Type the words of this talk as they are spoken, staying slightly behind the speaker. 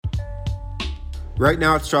Right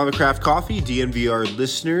now at Strava Craft Coffee, DNVR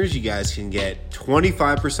listeners, you guys can get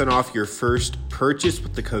 25% off your first purchase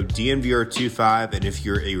with the code DNVR25. And if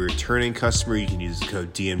you're a returning customer, you can use the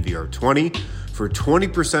code DNVR20 for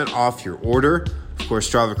 20% off your order. Of course,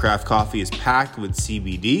 Strava Craft Coffee is packed with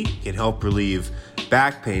CBD. It can help relieve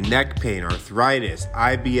back pain, neck pain, arthritis,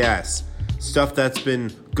 IBS, stuff that's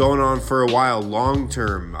been going on for a while,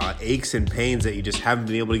 long-term aches and pains that you just haven't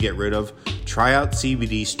been able to get rid of. Try out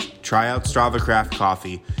CBD, try out Strava Craft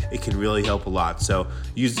Coffee. It can really help a lot. So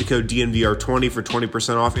use the code DNVR20 for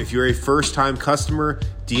 20% off. If you're a first-time customer,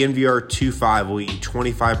 DNVR25 will get you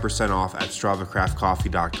 25% off at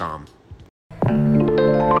StravaCraftCoffee.com.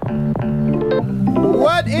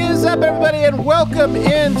 What is up, everybody, and welcome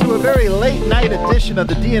into a very late night edition of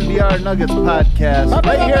the DNVR Nuggets podcast.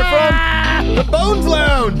 Right here from the Bones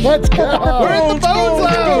Lounge. Let's go. We're in the Bones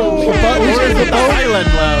Lounge. We're in the Hyland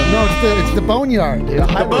Lounge. No, it's the Boneyard, dude.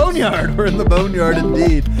 The Boneyard. We're in the Boneyard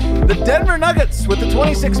indeed. The Denver Nuggets with the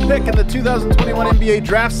 26th pick in the 2021 NBA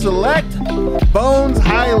Draft select Bones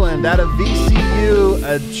Hyland out of VCU,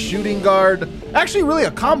 a shooting guard. Actually, really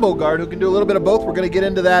a combo guard who can do a little bit of both. We're going to get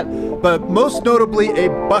into that. But most notably, a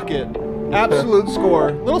bucket. Absolute score.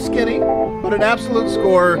 A little skinny, but an absolute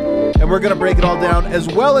score. And we're going to break it all down, as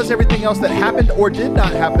well as everything else that happened or did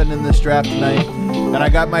not happen in this draft tonight. And I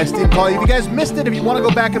got my esteemed colleague. If you guys missed it, if you want to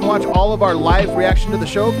go back and watch all of our live reaction to the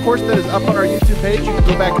show, of course, that is up on our YouTube page. You can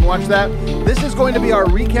go back and watch that. This is going to be our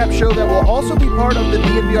recap show that will also be part of the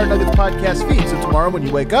DNVR Nuggets podcast feed. So tomorrow when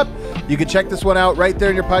you wake up, you can check this one out right there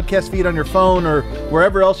in your podcast feed on your phone or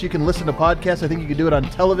wherever else you can listen to podcasts. I think you can do it on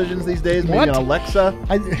televisions these days, maybe on Alexa.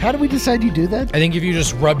 How do we decide you do that? I think if you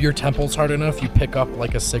just rub your temples hard enough, you pick up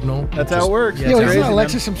like a signal. That's how it works. Yeah, isn't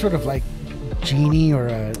Alexa some sort of like genie or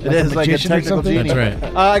a It is like a technical genie. That's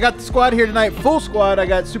right. I got the squad here tonight, full squad. I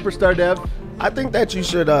got Superstar Dev. I think that you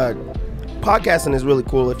should. Podcasting is really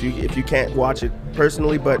cool if you can't watch it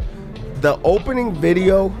personally, but the opening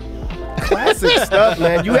video, classic stuff,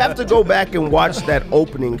 man. You have to go back and watch that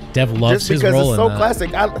opening. Dev loves his just because role it's so in that.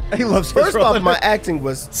 classic. He loves his First role off, in my it. acting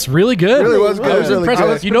was It's really good. It really was good. I was really Impressive.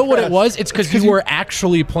 impressed. You know what it was? It's because you were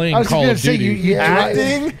actually playing I was Call going of to say, Duty. you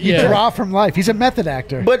acting. You Yeah. draw from life. He's a method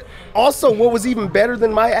actor. But also, what was even better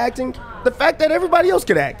than my acting, the fact that everybody else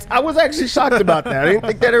could act. I was actually shocked about that. I didn't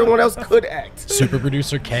think that everyone else could act. Super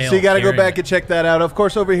producer Kale. So you got to go carrying back it. and check that out. Of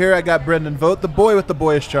course, over here I got Brendan Vogt, the boy with the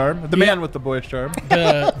boyish charm, the man with the boyish charm.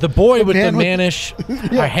 The boy with the man with- mannish. All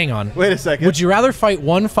right, hang on. Wait a second. Would you rather fight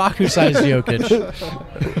one Faku-sized Jokic?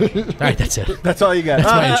 All right, that's it. That's all you got.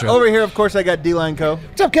 my intro. Over here, of course, I got D-Line Co.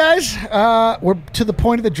 What's up, guys? We're to the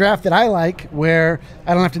point of the draft that I like, where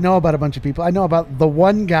I don't have to know about a bunch of people. I know about the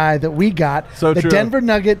one guy that we got, So the true. Denver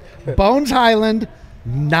Nugget, Bones Hyland,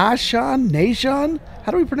 Nahshon?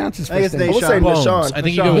 How do we pronounce his I first guess name? I would say Bones. Nashawn. I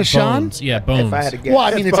think you go with Nashawn? Bones. Yeah, Bones. If I had to guess. Well,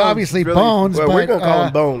 I mean, it's Bones, obviously really. Bones, Well, but, we're gonna call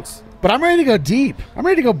him Bones. but I'm ready to go deep. I'm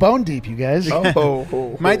ready to go bone deep, you guys.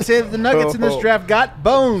 Might say that the Nuggets in this draft got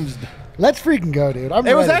bones. Let's freaking go, dude. I'm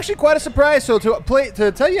It was ready. actually quite a surprise. So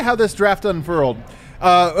to tell you how this draft unfurled,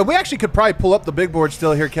 we actually could probably pull up the big board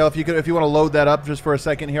still here, Kel. If you want to load that up just for a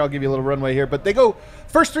second here, I'll give you a little runway here. But they go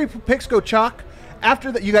first three picks go chalk.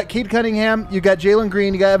 After that, you got Cade Cunningham, you got Jalen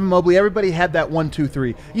Green, you got Evan Mobley. Everybody had that 1, 2,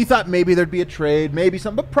 3. You thought maybe there'd be a trade, maybe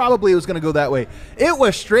something, but probably it was going to go that way. It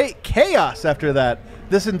was straight chaos after that.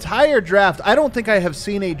 This entire draft, I don't think I have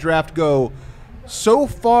seen a draft go so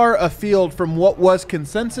far afield from what was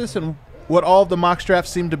consensus and what all of the mock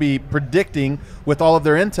drafts seem to be predicting with all of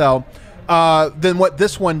their intel than what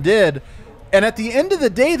this one did. And at the end of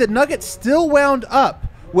the day, the Nuggets still wound up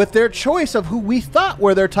with their choice of who we thought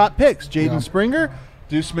were their top picks. Jaden Springer,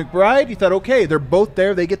 Deuce McBride. You thought, okay, they're both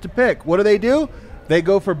there. They get to pick. What do? They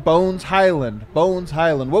go for Bones Hyland. Bones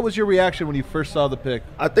Hyland. What was your reaction when you first saw the pick?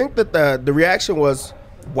 I think that the reaction was,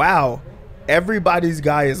 wow, everybody's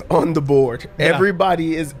guy is on the board. Yeah.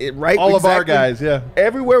 Everybody is right. All of our exactly guys, yeah.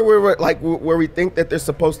 Everywhere where we think that they're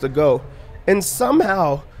supposed to go. And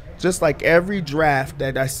somehow, just like every draft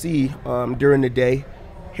that I see during the day,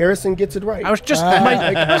 Harrison gets it right. I was just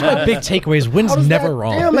my big takeaways. Wins never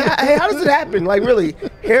wrong. Damn, hey, how does it happen? Like, really,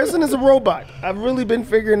 Harrison is a robot. I've really been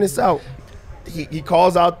figuring this out. He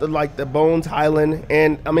calls out the Bones Hyland,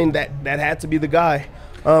 and I mean that had to be the guy.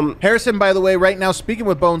 Harrison, by the way, right now speaking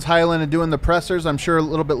with Bones Hyland and doing the pressers. I'm sure a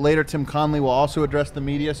little bit later Tim Conley will also address the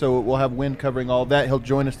media, so we'll have Wynn covering all of that. He'll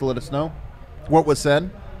join us to let us know what was said.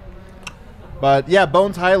 But yeah,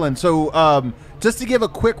 Bones Hyland. So just to give a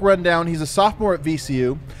quick rundown, he's a sophomore at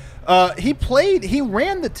VCU. He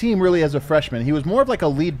ran the team really as a freshman. He was more of like a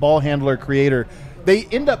lead ball handler creator. They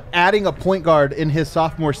end up adding a point guard in his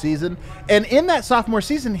sophomore season. And in that sophomore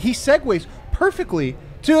season, he segues perfectly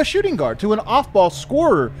to a shooting guard, to an off-ball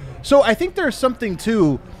scorer. So I think there's something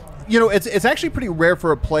to, it's actually pretty rare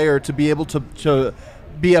for a player to be able to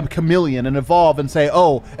be a chameleon and evolve and say,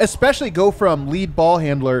 especially go from lead ball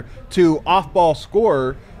handler to off-ball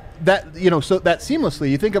scorer. That so that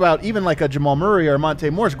seamlessly. You think about even like a Jamal Murray or Monte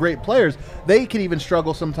Morris, great players. They can even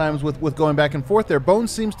struggle sometimes with going back and forth there.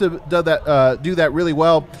 Bones seems to do that really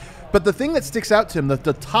well. But the thing that sticks out to him, the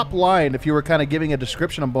top line, if you were kind of giving a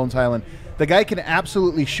description on Bones Hyland, the guy can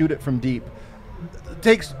absolutely shoot it from deep.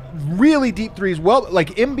 Takes really deep threes,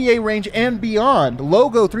 like NBA range and beyond.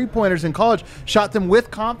 Logo three-pointers in college, shot them with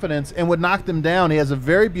confidence and would knock them down. He has a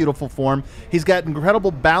very beautiful form. He's got incredible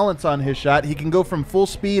balance on his shot. He can go from full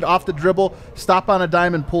speed off the dribble, stop on a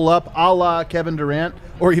dime and pull up, a la Kevin Durant,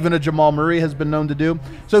 or even a Jamal Murray has been known to do.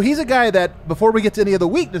 So he's a guy that, before we get to any of the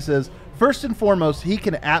weaknesses, first and foremost, he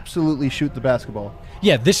can absolutely shoot the basketball.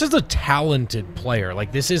 Yeah, this is a talented player.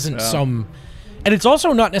 Like, this isn't some... And it's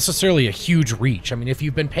also not necessarily a huge reach. I mean, if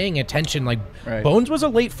you've been paying attention, Bones was a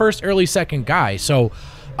late first, early second guy. So,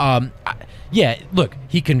 look,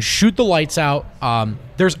 he can shoot the lights out.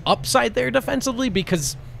 There's upside there defensively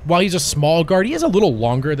because while he's a small guard, he is a little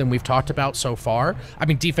longer than we've talked about so far. I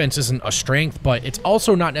mean, defense isn't a strength, but it's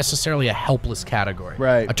also not necessarily a helpless category.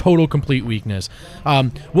 Right. A total complete weakness.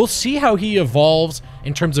 We'll see how he evolves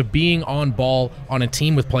in terms of being on ball on a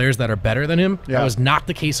team with players that are better than him. Yeah. That was not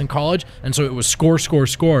the case in college, and so it was score, score,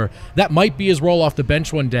 score. That might be his role off the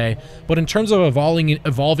bench one day, but in terms of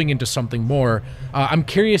evolving into something more, I'm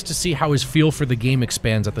curious to see how his feel for the game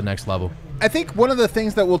expands at the next level. I think one of the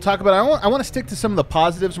things that we'll talk about, I want to stick to some of the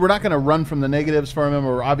positives. We're not going to run from the negatives from him,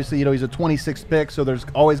 or obviously, he's a 26th pick, so there's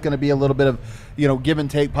always going to be a little bit of, give and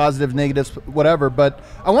take, positives, negatives, whatever. But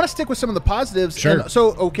I want to stick with some of the positives. Sure. And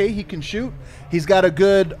so, he can shoot. He's got a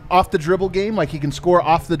good off-the-dribble game, like he can score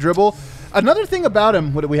off the dribble. Another thing about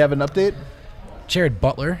him, what do we have, an update? Jared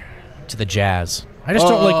Butler to the Jazz. I just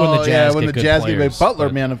don't like when the Jazz get good players. Butler,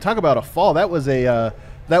 man, talk about a fall. That was a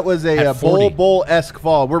bowl-esque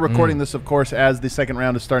fall. We're recording this, of course, as the second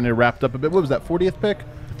round is starting to wrap up a bit. What was that, 40th pick?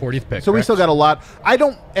 40th pick. So we still got a lot. I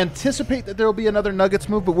don't anticipate that there will be another Nuggets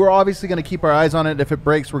move, but we're obviously going to keep our eyes on it. If it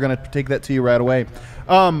breaks, we're going to take that to you right away.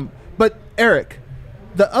 But, Eric,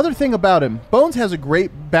 the other thing about him, Bones has a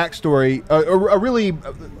great backstory, a really...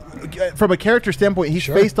 From a character standpoint, he's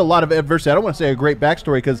faced a lot of adversity. I don't want to say a great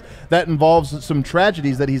backstory because that involves some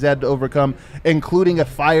tragedies that he's had to overcome, including a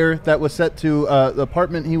fire that was set to the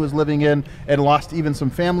apartment he was living in and lost even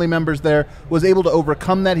some family members there. Was able to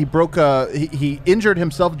overcome that. He broke. He injured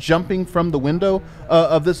himself jumping from the window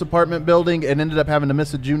of this apartment building and ended up having to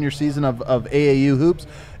miss a junior season of AAU hoops.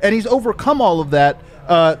 And he's overcome all of that.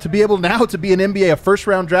 To be able now to be an NBA, a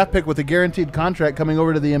first-round draft pick with a guaranteed contract coming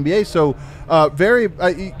over to the NBA. So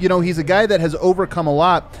he's a guy that has overcome a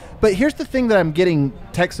lot. But here's the thing that I'm getting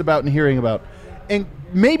texts about and hearing about. And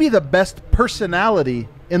maybe the best personality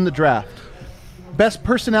in the draft. Best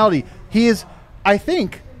personality. He is, I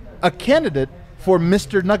think, a candidate for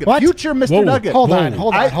Mr. Nugget. What? Future Mr. Whoa. Nugget. Hold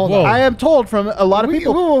on. I am told from a lot of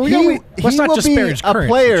people he Let's not will be disparage a current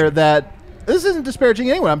player future. that... This isn't disparaging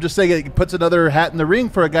anyone. I'm just saying it puts another hat in the ring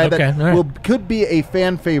for a guy could be a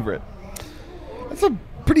fan favorite. That's a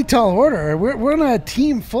pretty tall order. We're on a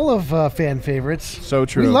team full of fan favorites. So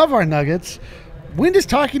true. We love our Nuggets. Wind is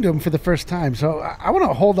talking to him for the first time, so I want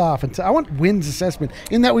to hold off until I want Wind's assessment.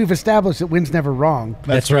 In that we've established that Wind's never wrong.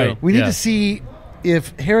 That's right. We need to see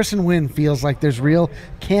if Harrison Wind feels like there's real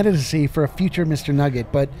candidacy for a future Mr.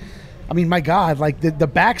 Nugget, but. I mean, my God, like the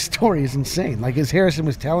backstory is insane. Like as Harrison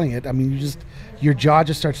was telling it, I mean, your jaw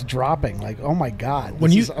just starts dropping. Like, oh my God,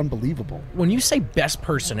 this is unbelievable. When you say best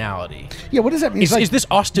personality, what does that mean? Is this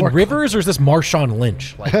Austin Rivers or is this Marshawn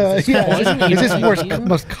Lynch? Like, is this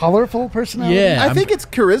most colorful personality? Yeah, I think it's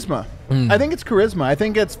charisma. I think it's charisma. I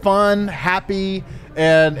think it's fun, happy,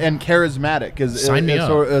 and charismatic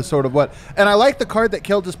is sort of what. And I like the card that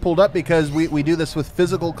Kel just pulled up because we do this with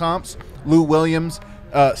physical comps. Lou Williams.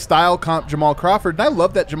 Style comp Jamal Crawford, and I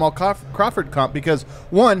love that Jamal Crawford comp because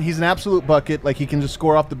one, he's an absolute bucket, like he can just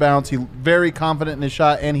score off the bounce. He's very confident in his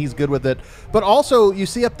shot and he's good with it. But also, you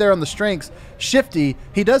see up there on the strengths, shifty.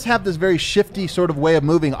 He does have this very shifty sort of way of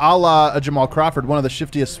moving, a la Jamal Crawford, one of the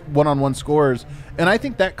shiftiest one-on-one scorers. And I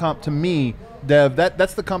think that comp to me, Dev,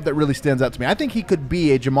 that's the comp that really stands out to me. I think he could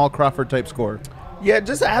be a Jamal Crawford type scorer. Yeah,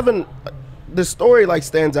 just having the story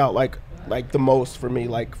stands out like the most for me,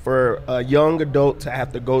 like for a young adult to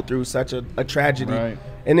have to go through such a tragedy, right,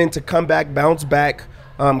 and then to come back, bounce back,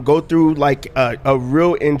 go through like a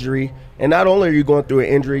real injury And not only are you going through an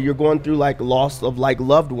injury, you're going through like loss of like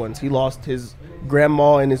loved ones. He lost his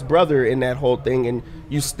grandma and his brother in that whole thing, and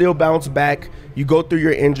you still bounce back. You go through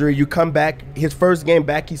your injury, you come back. His first game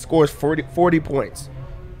back, he scores 40 points.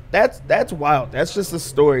 That's wild. That's just a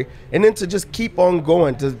story. And then to just keep on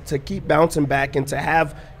going, to keep bouncing back, and to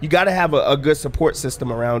have, you got to have a good support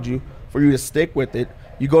system around you for you to stick with it.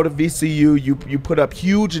 You go to VCU, you put up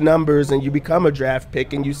huge numbers, and you become a draft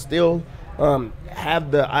pick, and you still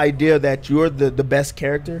have the idea that you're the best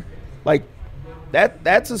character. Like,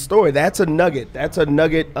 that's a story. That's a nugget. That's a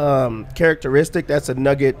nugget characteristic. That's a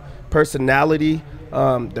nugget personality,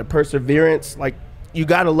 the perseverance. Like, you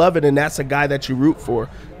got to love it, and that's a guy that you root for.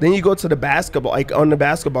 Then you go to the basketball, like on the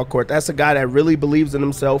basketball court. That's a guy that really believes in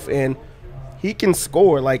himself, and he can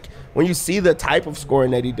score. Like, when you see the type of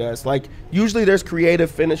scoring that he does, like, usually there's creative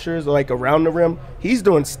finishers like around the rim. He's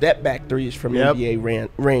doing step-back threes from NBA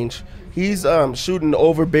range. He's shooting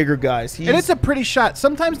over bigger guys. And it's a pretty shot.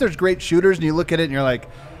 Sometimes there's great shooters, and you look at it, and you're like,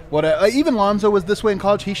 what? Even Lonzo was this way in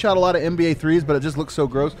college. He shot a lot of NBA threes, but it just looks so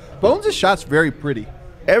gross. Bones' shot's very pretty.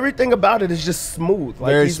 Everything about it is just smooth.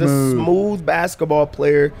 Like, very he's smooth. A smooth basketball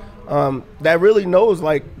player that really knows,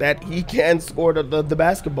 like, that he can score the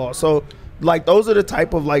basketball. So, like, those are the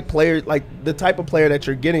type of, like, players, like, the type of player that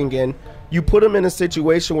you're getting in. You put him in a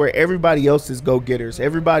situation where everybody else is go-getters.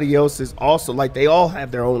 Everybody else is also, like, they all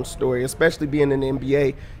have their own story, especially being in the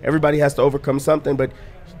NBA. Everybody has to overcome something, but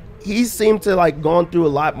he seemed to, like, gone through a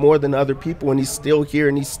lot more than other people, and he's still here,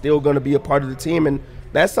 and he's still going to be a part of the team, and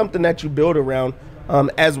that's something that you build around,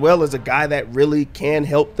 as well as a guy that really can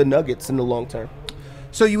help the Nuggets in the long term.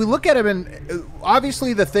 So you look at him, and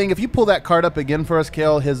obviously the thing, if you pull that card up again for us,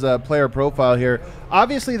 Kale, his player profile here,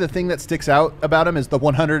 obviously the thing that sticks out about him is the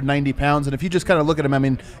 190 pounds. And if you just kind of look at him, I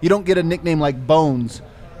mean, you don't get a nickname like Bones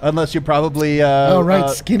unless you're probably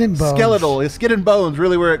Skin and Bones. Skeletal. Skin and Bones,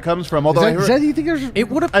 really where it comes from. Although you think there's it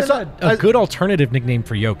would have been a good alternative nickname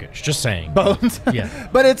for Jokic. Just saying, Bones. Yeah,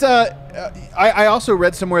 but it's I also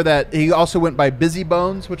read somewhere that he also went by Busy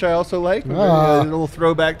Bones, which I also like. A little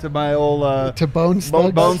throwback to my old to Bone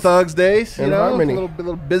Thugs days. You know, Harmony. A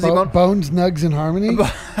little Busy Bones. Bones, Nugs, and Harmony.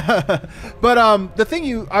 But the thing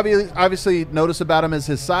you obviously notice about him is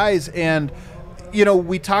his size. And you know,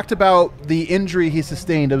 we talked about the injury he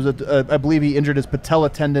sustained. It was I believe he injured his patella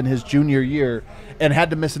tendon his junior year and had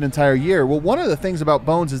to miss an entire year. Well, one of the things about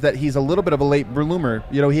Bones is that he's a little bit of a late bloomer.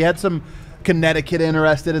 You know, he had some Connecticut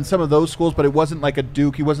interested in some of those schools, but it wasn't like a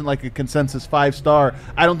Duke. He wasn't like a consensus 5-star.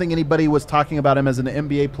 I don't think anybody was talking about him as an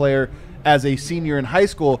NBA player as a senior in high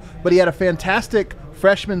school, but he had a fantastic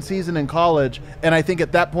freshman season in college, and I think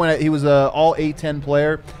at that point he was a all A10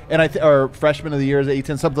 player, and or freshman of the year as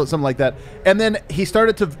A10, something like that. And then he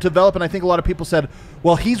started to develop, and I think a lot of people said,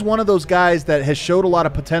 well, he's one of those guys that has showed a lot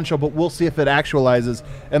of potential, but we'll see if it actualizes.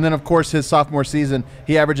 And then, of course, his sophomore season,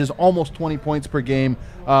 he averages almost 20 points per game,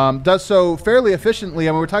 does so fairly efficiently.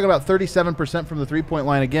 I mean, we're talking about 37% from the three-point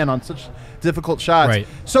line again on such difficult shots. Right.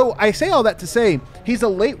 So I say all that to say he's a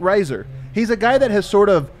late riser. He's a guy that has sort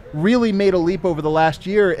of really made a leap over the last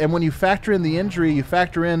year, and when you factor in the injury, you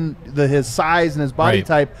factor in his size and his body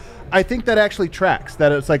type, I think that actually tracks.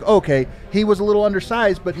 That it's like, okay, he was a little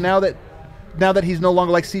undersized, but now that he's no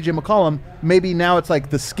longer like CJ McCollum, maybe now it's like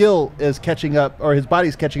the skill is catching up, or his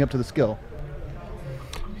body's catching up to the skill.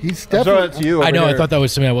 He's definitely. That's you. I know. Here. I thought that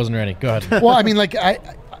was something I wasn't ready. Go ahead. Well, I mean, like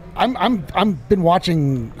I've been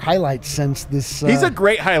watching highlights since this. He's a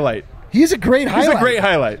great highlight. He's a great highlight. He's a great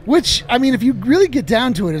highlight. Which, I mean, if you really get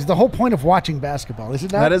down to it, is the whole point of watching basketball, is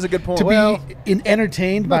it not? That is a good point. To be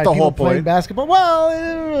entertained by the people whole playing point. basketball.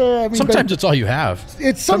 Well, I mean, Sometimes it's all you have.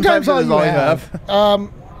 It's sometimes all it is you all you have.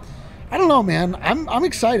 I don't know, man. I'm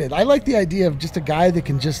excited. I like the idea of just a guy that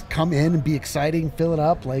can just come in and be exciting, fill it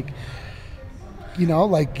up, like, you know,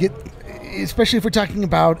 like get. Especially if we're talking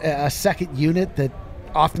about a second unit that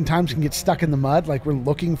oftentimes can get stuck in the mud, like we're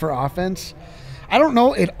looking for offense. I don't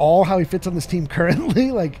know at all how he fits on this team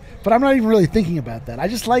currently, but I'm not even really thinking about that. I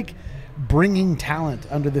just like bringing talent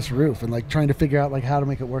under this roof and like trying to figure out like how to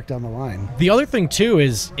make it work down the line. The other thing too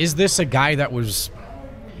is this a guy that was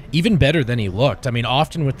even better than he looked? I mean,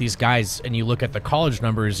 often with these guys, and you look at the college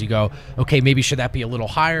numbers, you go, okay, maybe should that be a little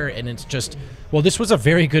higher? And it's just, well, this was a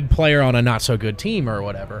very good player on a not so good team or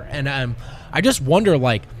whatever. And I just wonder,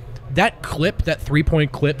 like, that clip, that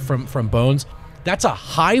 3-point clip from Bones, that's a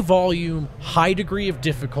high volume, high degree of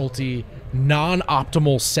difficulty,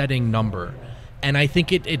 non-optimal setting number. And I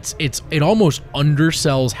think it almost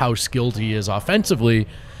undersells how skilled he is offensively.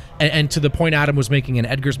 And to the point Adam was making and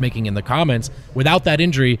Edgar's making in the comments, without that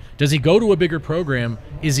injury, does he go to a bigger program?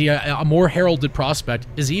 Is he a more heralded prospect?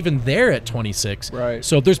 Is he even there at 26? Right.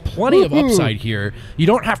 So there's plenty of upside here. You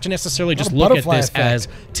don't have to necessarily just look at this as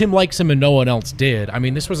Tim likes him and no one else did. I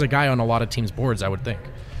mean, this was a guy on a lot of teams' boards, I would think.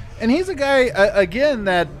 And he's a guy, again,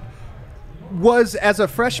 that was, as a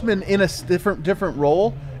freshman, in a different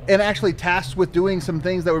role and actually tasked with doing some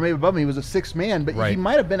things that were maybe above him. He was a sixth man, but he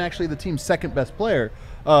might have been actually the team's second best player.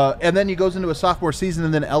 And then he goes into a sophomore season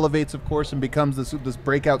and then elevates, of course, and becomes this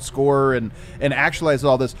breakout scorer and actualizes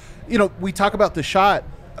all this. You know, we talk about the shot.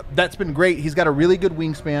 That's been great. He's got a really good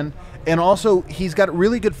wingspan, and also he's got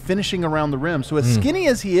really good finishing around the rim. So as skinny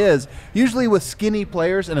as he is, usually with skinny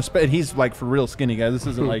players, and he's like for real skinny guy. This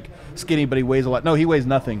isn't like skinny, but he weighs a lot. No, he weighs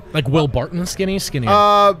nothing. Like Will Barton skinny?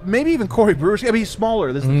 Maybe even Corey Brewer. I mean, he's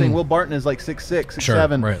smaller. This is the thing. Will Barton is like 6'6",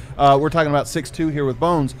 6'7". Right. We're talking about 6'2" here with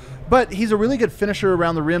Bones. But he's a really good finisher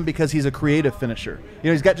around the rim because he's a creative finisher. You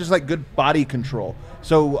know, he's got just like good body control.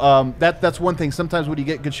 So that's one thing. Sometimes when you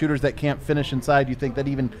get good shooters that can't finish inside, you think that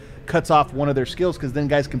even cuts off one of their skills because then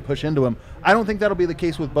guys can push into him. I don't think that'll be the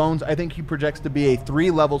case with Bones. I think he projects to be a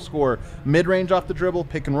 3-level scorer: mid-range off the dribble,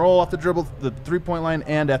 pick and roll off the dribble, the three-point line,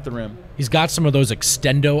 and at the rim. He's got some of those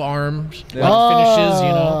extendo arms finishes, you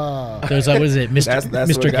know. Those, what is it,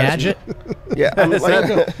 Mr. Gadget? Yeah.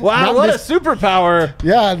 Wow, what a superpower!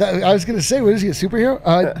 Yeah, I was going to say, what is he, a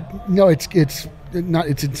superhero? No, it's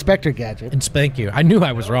Inspector Gadget. And thank you. I knew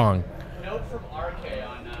I was wrong. Note from RK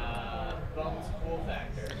on Bones' cool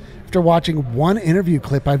factor. After watching one interview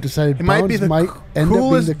clip, I've decided He might be Bones the might end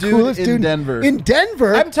up being the coolest dude in Denver. In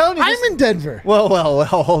Denver? I'm telling you, I'm in Denver. Well,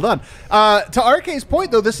 hold on. To RK's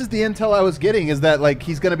point, though, this is the intel I was getting, is that like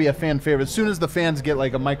he's going to be a fan favorite. As soon as the fans get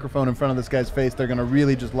like a microphone in front of this guy's face, they're going to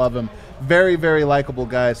really just love him. Very, very likable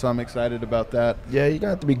guy, so I'm excited about that. Yeah, you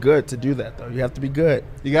have to be good to do that, though. You have to be good.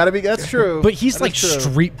 You got to be. That's true. But he's like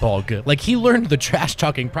street ball good. Like he learned the trash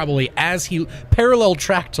talking probably as he parallel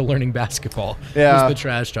track to learning basketball. Yeah, was the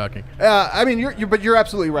trash talking. I mean, you're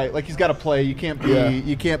absolutely right. Like he's got to play. You can't be.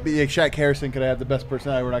 You can't be. Shaq Harrison could have the best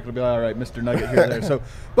personality. We're not going to be all right, Mr. Nugget here or there. So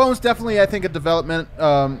Bones definitely, I think, a development.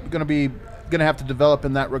 Going to have to develop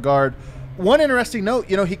in that regard. One interesting note,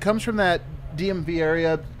 you know, he comes from that DMV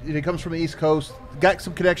area. He comes from the East Coast. Got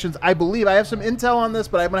some connections. I believe I have some intel on this,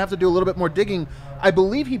 but I'm going to have to do a little bit more digging. I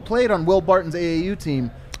believe he played on Will Barton's AAU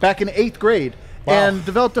team back in 8th grade. Wow. And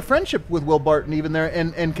developed a friendship with Will Barton even there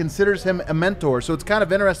and considers him a mentor. So it's kind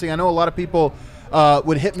of interesting. I know a lot of people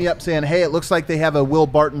would hit me up saying, hey, it looks like they have a Will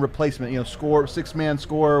Barton replacement, you know, six-man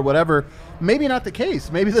scorer or whatever. Maybe not the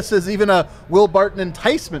case. Maybe this is even a Will Barton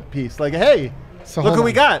enticement piece. Like, hey, look who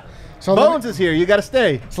we got. So Bones is here. You got to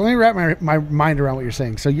stay. So let me wrap my mind around what you're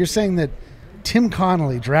saying. So you're saying that Tim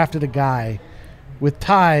Connolly drafted a guy with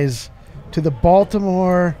ties to the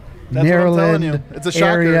Baltimore, Maryland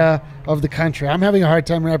area of the country. I'm having a hard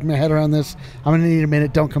time wrapping my head around this. I'm going to need a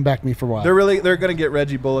minute. Don't come back to me for a while. They're going to get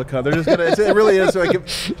Reggie Bullock. They're just going to. It really is. Like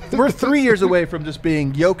we're 3 years away from just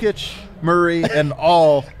being Jokic, Murray, and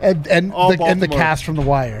all and the cast from The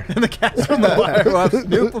Wire. And the cast from The Wire. Well,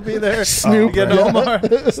 Snoop will be there. Snoop, Omar.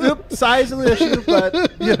 Snoop, size of the issue, but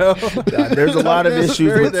you know, there's a lot of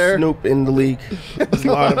issues with Snoop in the league. There's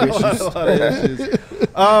a lot of issues.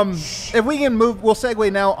 If we can move, we'll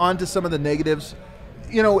segue now onto some of the negatives.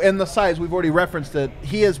 You know, and the size, we've already referenced it.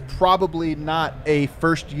 He is probably not a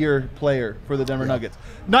first-year player for the Denver Nuggets.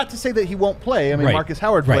 Not to say that he won't play. I mean, Marcus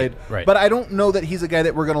Howard played. Right. But I don't know that he's a guy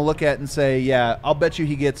that we're going to look at and say, yeah, I'll bet you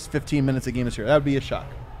he gets 15 minutes a game this year. That would be a shock.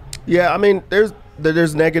 Yeah, I mean, there's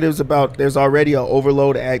negatives about there's already an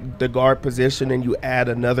overload at the guard position, and you add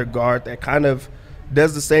another guard that kind of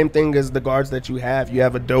does the same thing as the guards that you have. You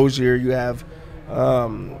have a Dozier, you have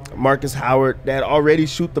Marcus Howard that already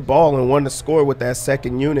shoot the ball and want to score with that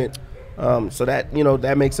second unit. So that, you know,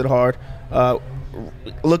 that makes it hard.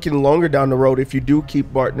 Looking longer down the road, if you do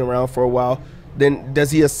keep Barton around for a while, then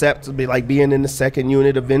does he accept to be like being in the second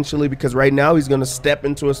unit eventually? Because right now he's going to step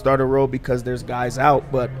into a starter role because there's guys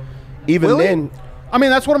out. But even then, I mean,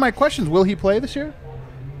 that's one of my questions. Will he play this year?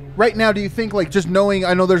 Right now, do you think, like, just knowing,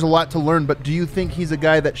 I know there's a lot to learn, but do you think he's a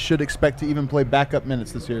guy that should expect to even play backup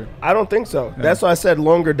minutes this year? I don't think so. Yeah. That's why I said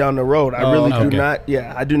longer down the road. I really do not.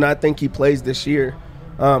 Yeah, I do not think he plays this year.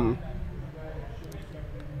 I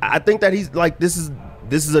think that he's like this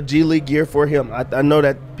is a G League year for him. I know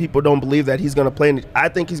that people don't believe that he's going to play. I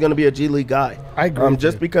think he's going to be a G League guy. I agree.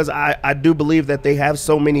 Just because I do believe that they have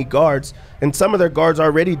so many guards, and some of their guards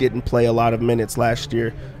already didn't play a lot of minutes last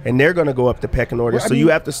year, and they're going to go up the pecking order. Well, so you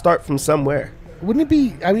have to start from somewhere. Wouldn't it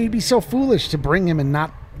be? I mean, it'd be so foolish to bring him and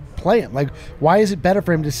not play him? Like, why is it better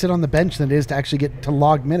for him to sit on the bench than it is to actually get to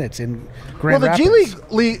log minutes in Grand Rapids? G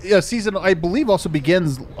League season, I believe, also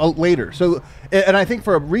begins later. So, and I think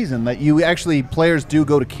for a reason that you actually players do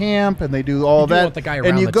go to camp and they do all that, want the guy around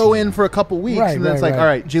and you the go team. in for a couple weeks, Right, and then it's right, like, right. all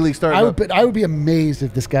right, G League started. I would be amazed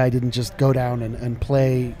if this guy didn't just go down and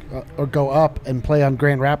play or go up and play on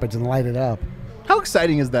Grand Rapids and light it up. How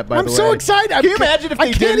exciting is that, by the way? I'm so excited. Can you imagine if I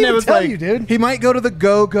they can't didn't? even It was tell like, you, dude. he might go to the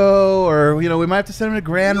Go-Go, or, we might have to send him to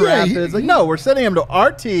Grand Rapids. No, we're sending him to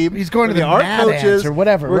our team. He's going to the the art Mad coaches Ants or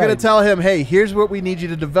whatever, We're going right. to tell him, hey, here's what we need you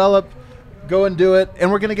to develop. Go and do it,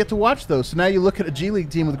 and we're going to get to watch those. So now you look at a G League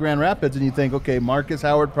team with Grand Rapids, and you think, okay, Marcus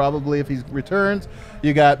Howard probably if he returns.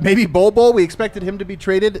 You got maybe Bobo. We expected him to be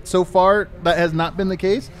traded. So far, that has not been the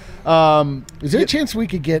case. Is there a chance we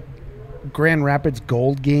could get Grand Rapids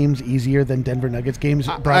Gold games easier than Denver Nuggets games?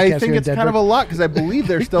 I think it's kind of a lot because I believe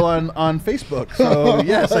they're still on Facebook. So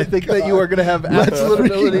yes, I think that you are going to have absolute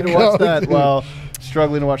ability to watch that while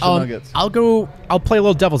struggling to watch the Nuggets. I'll play a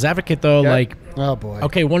little devil's advocate though. Yeah. Like, oh boy.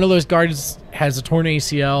 okay, one of those guards has a torn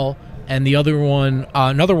ACL, and the other one,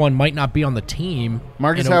 another one might not be on the team.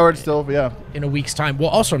 Marcus Howard still, in a week's time. Well,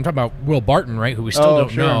 also I'm talking about Will Barton, right? Who we still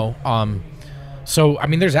don't know. So I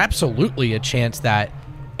mean, there's absolutely a chance that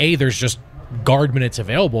A, there's just guard minutes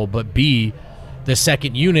available, but B, the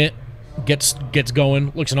second unit gets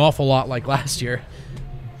going. Looks an awful lot like last year.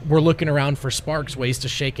 We're looking around for sparks, ways to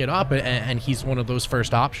shake it up, and he's one of those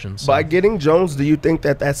first options. So. By getting Jones, do you think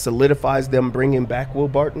that solidifies them bringing back Will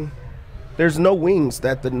Barton? There's no wings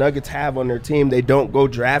that the Nuggets have on their team. They don't go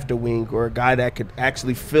draft a wing or a guy that could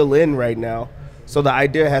actually fill in right now. So the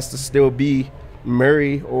idea has to still be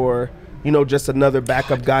Murray or, just another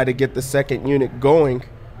backup guy to get the second unit going.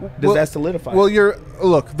 Does that solidify? Well,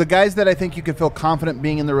 look, the guys that I think you can feel confident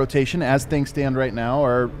being in the rotation as things stand right now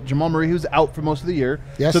are Jamal Murray, who's out for most of the year.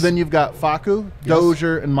 Yes. So then you've got Facu,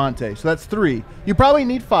 Dozier, and Monte. So that's 3. You probably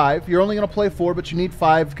need 5. You're only going to play 4, but you need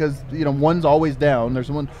 5 because one's always down. There's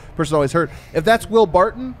one person always hurt. If that's Will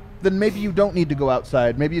Barton, then maybe you don't need to go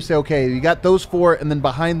outside. Maybe you say, okay, you got those 4, and then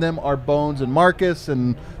behind them are Bones and Marcus,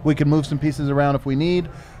 and we can move some pieces around if we need.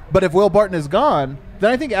 But if Will Barton is gone,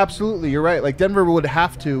 then I think absolutely you're right. Like Denver would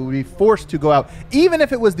have to be forced to go out. Even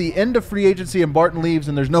if it was the end of free agency and Barton leaves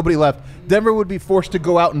and there's nobody left, Denver would be forced to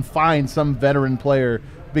go out and find some veteran player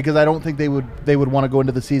because I don't think they would want to go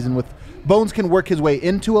into the season with Bones can work his way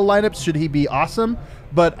into a lineup should he be awesome,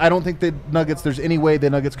 but I don't think there's any way the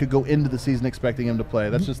Nuggets could go into the season expecting him to play.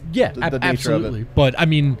 That's just the nature absolutely. of it. But I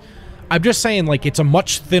mean, I'm just saying like it's a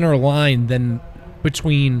much thinner line than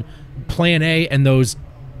between Plan A and those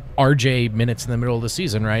RJ minutes in the middle of the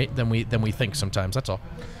season, right? Than we think sometimes. That's all.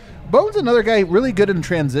 Bones, another guy really good in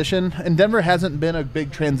transition, and Denver hasn't been a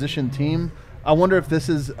big transition team. I wonder if this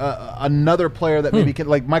is another player that maybe can,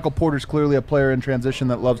 like Michael Porter's clearly a player in transition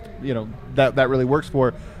that loves, that really works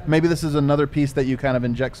for. Maybe this is another piece that you kind of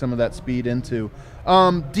inject some of that speed into.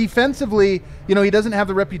 Defensively, he doesn't have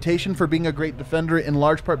the reputation for being a great defender in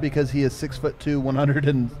large part because he is 6'2",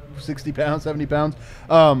 160 pounds, 70 pounds.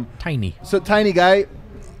 Tiny. So tiny guy.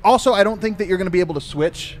 Also, I don't think that you're going to be able to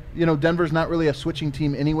switch. Denver's not really a switching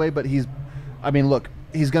team anyway, but he's going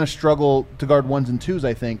to struggle to guard 1s and 2s,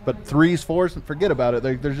 I think. But 3s, 4s, forget about it.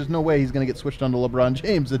 There's just no way he's going to get switched onto LeBron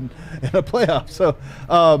James in a playoff.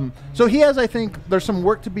 So he has, I think, there's some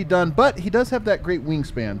work to be done, but he does have that great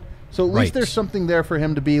wingspan. So at least there's something there for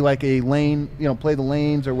him to be like a lane, play the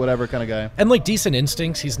lanes or whatever kind of guy. And like decent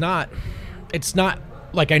instincts. It's not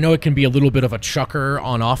like I know it can be a little bit of a chucker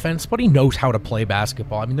on offense, but he knows how to play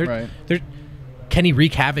basketball. I mean, can he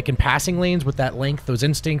wreak havoc in passing lanes with that length, those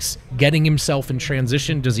instincts, getting himself in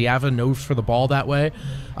transition? Does he have a nose for the ball that way?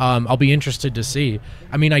 I'll be interested to see.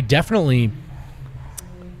 I mean, I definitely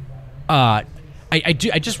I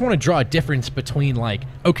just want to draw a difference between like,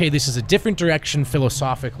 okay, this is a different direction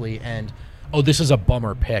philosophically and oh, this is a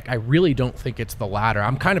bummer pick. I really don't think it's the latter.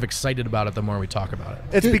 I'm kind of excited about it the more we talk about it.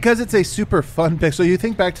 It's because it's a super fun pick. So you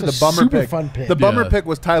think back to the bummer pick. Fun pick. The bummer pick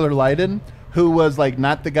was Tyler Lydon, who was like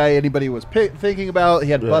not the guy anybody was thinking about.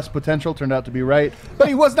 He had bust potential, turned out to be right, but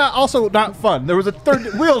he was not fun. There was a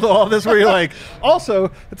third wheel to all this where you're like,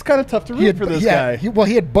 also it's kind of tough to root for this guy.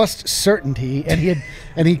 He had bust certainty,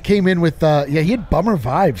 and he came in with he had bummer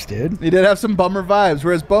vibes, dude. He did have some bummer vibes,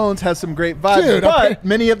 whereas Bones has some great vibes, Dude, but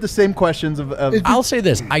many of the same questions of I'll say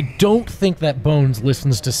this: I don't think that Bones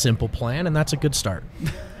listens to Simple Plan, and that's a good start.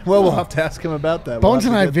 Well, we'll have to ask him about that. Bones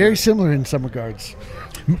and I are very similar in some regards.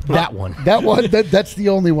 That one. That's the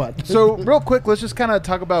only one. So real quick, let's just kind of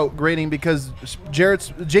talk about grading because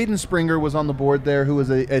Jaden Springer was on the board there, who was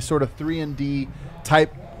a sort of 3-and-D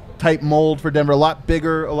type type mold for Denver. A lot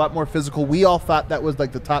bigger, a lot more physical. We all thought that was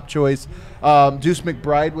like the top choice. Deuce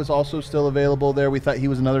McBride was also still available there. We thought he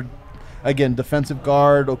was another, again, defensive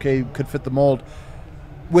guard. Okay, could fit the mold.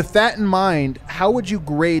 With that in mind, how would you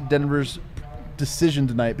grade Denver's decision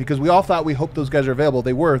tonight? Because we all thought, we hope those guys are available.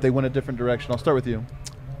 They were. They went a different direction. I'll start with you.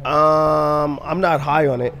 I'm not high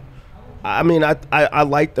on it. I mean, I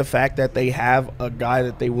like the fact that they have a guy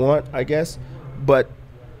that they want, I guess, but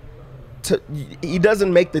he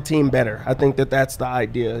doesn't make the team better. I think that's the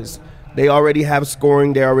idea. Is they already have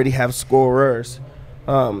scoring, they already have scorers.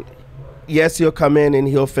 Yes, he'll come in and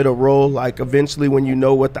he'll fit a role, like eventually when you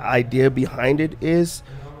know what the idea behind it is.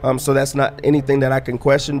 So that's not anything that I can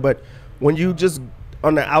question. But when you just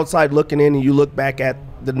on the outside looking in and you look back at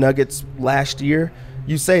the Nuggets last year,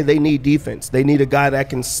 you say they need defense. They need a guy that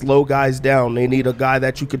can slow guys down. They need a guy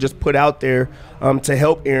that you could just put out there to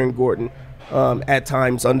help Aaron Gordon at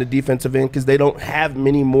times on the defensive end, because they don't have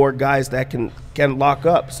many more guys that can lock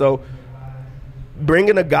up. So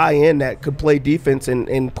bringing a guy in that could play defense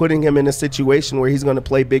and putting him in a situation where he's going to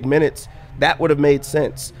play big minutes, that would have made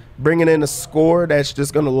sense. Bringing in a scorer that's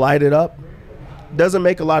just going to light it up doesn't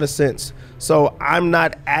make a lot of sense. So I'm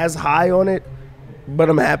not as high on it, but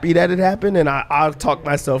I'm happy that it happened, and I'll talk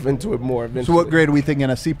myself into it more eventually. So what grade are we thinking?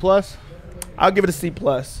 A C+? I'll give it a C+.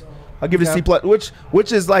 I'll give it a C+,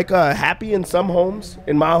 which is like happy in some homes.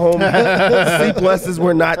 In my home, C+s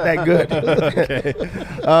were not that good. Okay.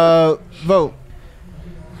 Vote.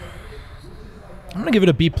 I'm going to give it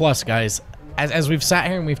a B+, guys. As we've sat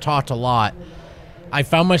here and we've talked a lot, I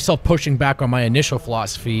found myself pushing back on my initial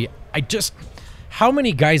philosophy. How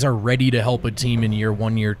many guys are ready to help a team in year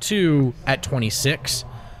 1, year 2 at 26?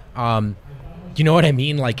 You know what I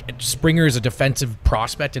mean? Like, Springer is a defensive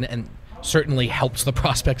prospect and certainly helps the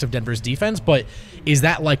prospects of Denver's defense, but is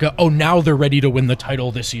that like now they're ready to win the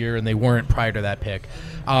title this year and they weren't prior to that pick?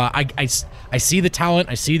 I see the talent.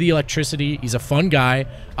 I see the electricity. He's a fun guy.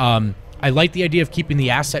 I like the idea of keeping the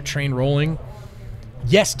asset train rolling.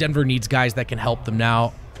 Yes, Denver needs guys that can help them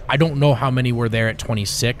now. I don't know how many were there at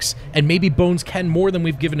 26, and maybe Bones can more than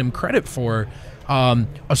we've given him credit for.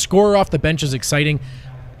 A scorer off the bench is exciting.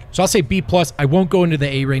 So I'll say B+. I won't go into the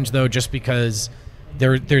A range, though, just because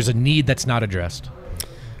there's a need that's not addressed.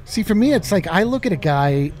 See, for me, it's like I look at a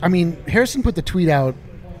guy. I mean, Harrison put the tweet out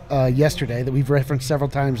yesterday that we've referenced several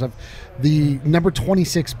times of the number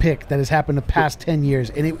 26 pick that has happened the past 10 years,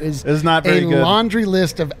 and it is not very good. Laundry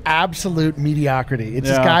list of absolute mediocrity. It's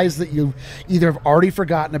just guys that you either have already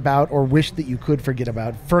forgotten about or wish that you could forget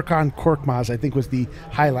about. Furkan Korkmaz, I think, was the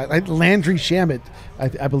highlight. Landry Shamet,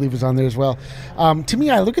 I believe, was on there as well. To me,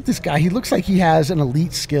 I look at this guy. He looks like he has an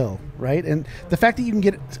elite skill, right? And the fact that you can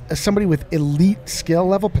get somebody with elite skill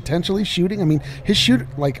level potentially shooting, I mean, his shoot,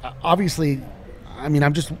 like, obviously, I mean,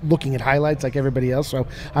 I'm just looking at highlights like everybody else, so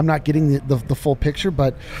I'm not getting the full picture.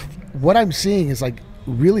 But what I'm seeing is, like,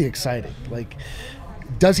 really exciting. Like,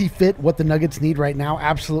 does he fit what the Nuggets need right now?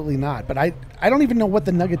 Absolutely not. But I don't even know what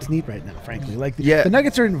the Nuggets need right now, frankly. Like, the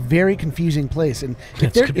Nuggets are in a very confusing place. And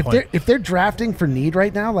if they're drafting for need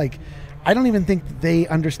right now, like, I don't even think they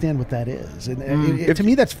understand what that is. And to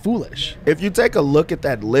me, that's foolish. If you take a look at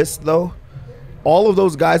that list, though, all of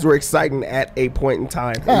those guys were exciting at a point in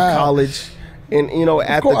time in college. And,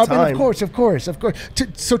 at the time. Of course.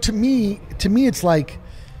 So to me, it's like,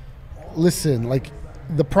 listen, like,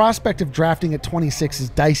 the prospect of drafting at 26 is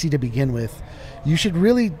dicey to begin with. You should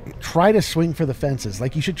really try to swing for the fences.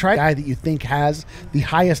 Like, you should try a guy that you think has the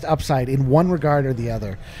highest upside in one regard or the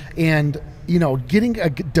other. And, getting a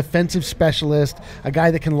defensive specialist, a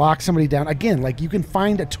guy that can lock somebody down. Again, like, you can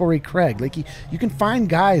find a Torrey Craig. Like, you can find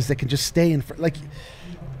guys that can just stay in front. Like,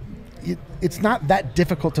 it's not that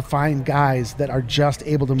difficult to find guys that are just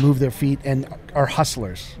able to move their feet and are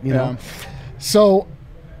hustlers, you know? So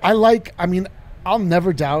I'll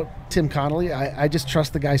never doubt Tim Connolly. I just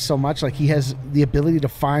trust the guy so much. Like, he has the ability to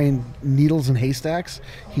find needles in haystacks.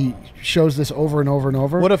 He shows this over and over and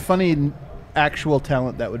over. What a funny actual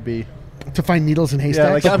talent that would be. To find needles in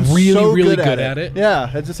haystacks? Yeah, like, I'm really good at it. Yeah,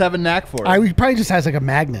 I just have a knack for it. He probably just has like a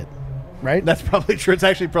magnet. Right? That's probably true. It's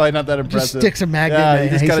actually probably not that impressive. Just sticks a magnet. Yeah, you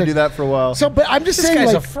just got to do that for a while. So, but I'm just saying,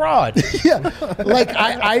 this guy's like, a fraud. Yeah, like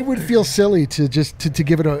I would feel silly to just to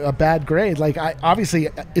give it a bad grade. Like, obviously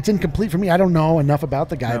it's incomplete for me. I don't know enough about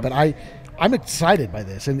the guy, but I'm excited by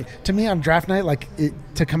this. And to me, on draft night, like,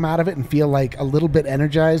 to come out of it and feel like a little bit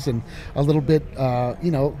energized and a little bit,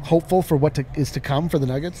 hopeful for what is to come for the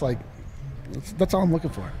Nuggets. Like, that's all I'm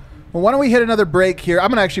looking for. Well, why don't we hit another break here? I'm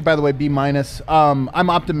going to actually, by the way, B-. I'm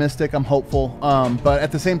optimistic. I'm hopeful. But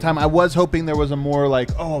at the same time, I was hoping there was a more like,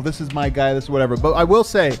 oh, this is my guy, this is whatever. But I will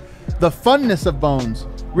say the funness of Bones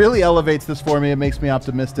really elevates this for me. It makes me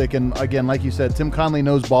optimistic. And again, like you said, Tim Conley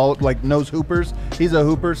knows knows hoopers. He's a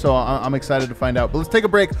hooper, so I'm excited to find out. But let's take a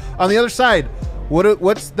break. On the other side,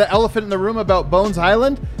 what's the elephant in the room about Bones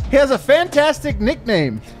Hyland? He has a fantastic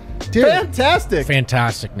nickname. Dude, fantastic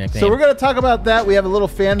nickname. So we're going to talk about that. We have a little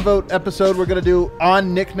fan vote episode we're going to do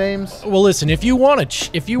on nicknames. Well, listen, if you want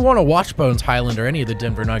to watch Bones Hyland or any of the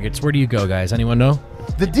Denver Nuggets, where do you go, guys? Anyone know?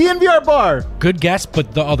 The DNVR bar. Good guess,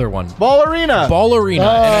 but the other one. Ball Arena. And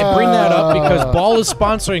I bring that up because Ball is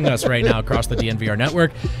sponsoring us right now across the DNVR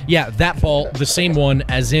network. Yeah, that Ball, the same one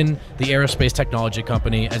as in the aerospace technology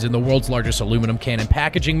company, as in the world's largest aluminum can and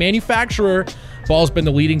packaging manufacturer. Ball's been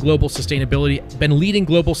leading global sustainability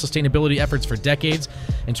efforts for decades.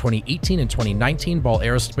 In 2018 and 2019, Ball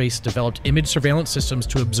Aerospace developed image surveillance systems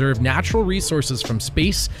to observe natural resources from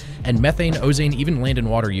space and methane, ozone, even land and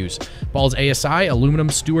water use. Ball's ASI Aluminum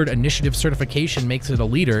Steward Initiative certification makes it a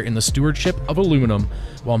leader in the stewardship of aluminum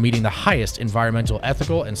while meeting the highest environmental,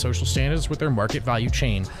 ethical, and social standards with their market value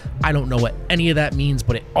chain. I don't know what any of that means,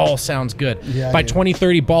 but it all sounds good. By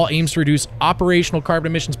 2030, Ball aims to reduce operational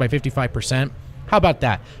carbon emissions by 55%. How about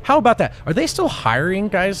that? Are they still hiring,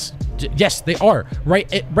 guys? Yes, they are.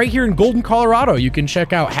 Right here in Golden, Colorado. You can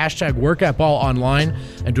check out #WorkAtBall online,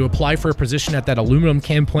 and to apply for a position at that aluminum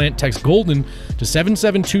can plant, text Golden to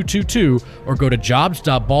 77222 or go to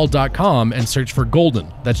jobs.ball.com and search for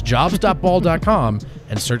Golden. That's jobs.ball.com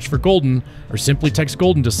and search for Golden, or simply text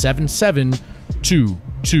Golden to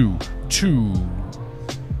 77222.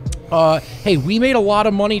 Hey, we made a lot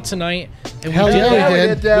of money tonight. And we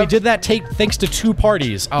did that thanks to two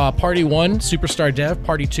parties. Party 1, Superstar Dev.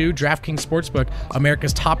 Party 2, DraftKings Sportsbook,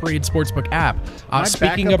 America's top-rated sportsbook app.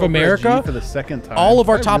 Speaking of America, for the second time. All of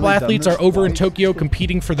our top athletes are over in Tokyo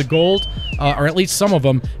competing for the gold, or at least some of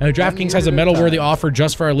them. And DraftKings has a medal-worthy offer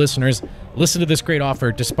just for our listeners. Listen to this great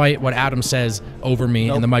offer, despite what Adam says over me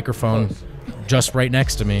in the microphone just right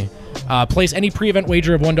next to me. Place any pre-event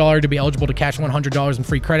wager of $1 to be eligible to cash $100 in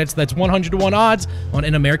free credits. That's 100-to-1 odds on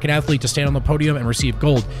an American athlete to stand on the podium and receive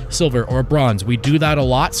gold, silver, or bronze. We do that a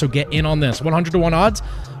lot, so get in on this. 100-to-1 odds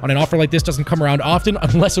on an offer like this doesn't come around often,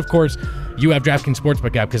 unless, of course, you have DraftKings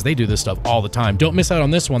Sportsbook app, because they do this stuff all the time. Don't miss out on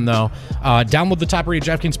this one, though. Download the top-rated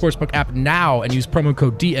DraftKings Sportsbook app now and use promo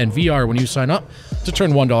code DNVR when you sign up to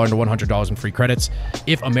turn $1 into $100 in free credits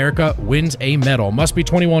if America wins a medal. Must be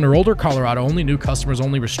 21 or older. Colorado only. New customers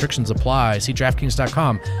only. Restrictions apply. See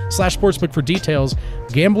DraftKings.com/sportsbook for details.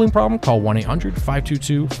 Gambling problem? Call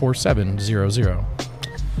 1-800-522-4700.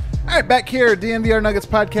 All right, back here, DNVR Nuggets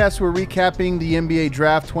podcast. We're recapping the NBA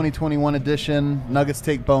Draft 2021 edition. Nuggets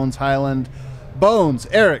take Bones Hyland. Bones,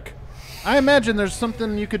 Eric, I imagine there's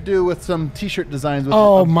something you could do with some T-shirt designs with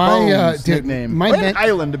Bones nickname.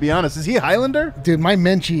 Hyland, to be honest. Is he a Highlander? Dude, my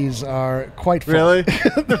menchies are quite fun. Really?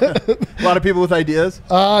 A lot of people with ideas?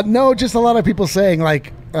 No, just a lot of people saying,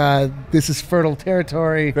 like, this is fertile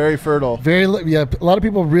territory. Very fertile. A lot of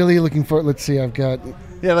people really looking for it. Let's see, I've got...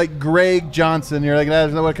 Yeah, like Greg Johnson. You're like,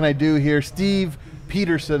 what can I do here? Steve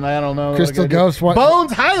Peterson. I don't know. Crystal Ghost.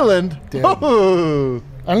 Bones Hyland. Oh.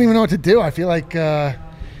 I don't even know what to do. I feel like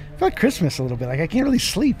Christmas a little bit. Like, I can't really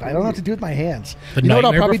sleep. I don't know what to do with my hands. The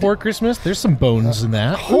Nightmare Before Christmas? There's some bones in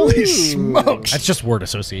that. Holy smokes. That's just word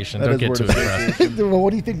association. Don't get too impressed. Well,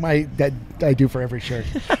 what do you think that I do for every shirt?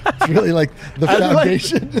 It's really like the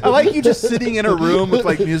foundation. I like you just sitting in a room with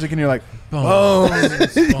like music and you're like,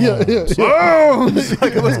 Bones. Bones.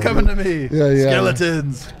 Like it was coming to me. Yeah.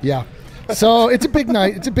 Skeletons. Yeah. So it's a big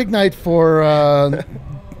night. It's a big night for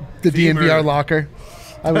the DNVR locker,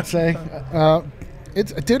 I would say.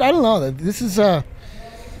 Dude, I don't know. This is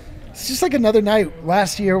it's just like another night.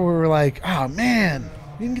 Last year we were like, oh man,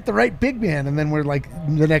 we didn't get the right big man, and then we're like,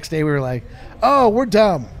 the next day we were like, oh, we're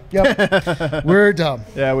dumb. Yep, we're dumb.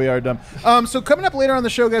 Yeah, we are dumb. So coming up later on the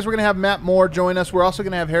show, guys, we're gonna have Matt Moore join us. We're also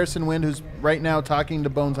gonna have Harrison Wind, who's right now talking to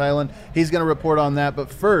Bones Hyland. He's gonna report on that.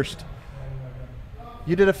 But first,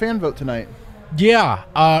 you did a fan vote tonight.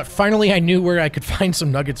 Yeah, finally I knew where I could find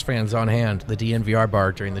some Nuggets fans on hand, the DNVR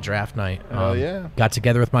bar during the draft night. Yeah. Got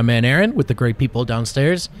together with my man Aaron, with the great people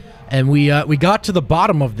downstairs, and we got to the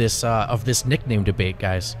bottom of this nickname debate,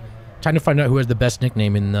 guys. Trying to find out who has the best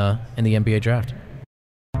nickname in the NBA draft.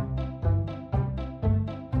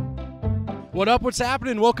 What up, what's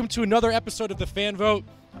happening? Welcome to another episode of the Fan Vote.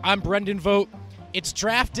 I'm Brendan Vote. It's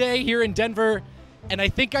draft day here in Denver, and I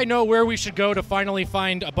think I know where we should go to finally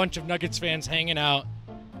find a bunch of Nuggets fans hanging out.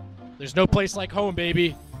 There's no place like home,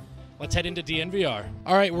 baby. Let's head into DNVR.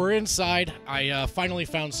 All right, we're inside. I finally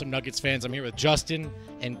found some Nuggets fans. I'm here with Justin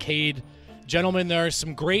and Cade. Gentlemen, there are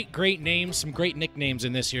some great names, some great nicknames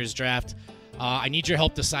in this year's draft. I need your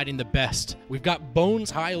help deciding the best. We've got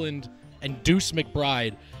Bones Hyland and Deuce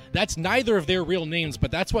McBride. That's neither of their real names,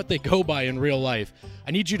 but that's what they go by in real life.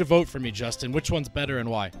 I need you to vote for me, Justin. Which one's better and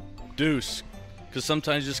why? Deuce, because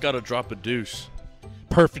sometimes you just got to drop a deuce.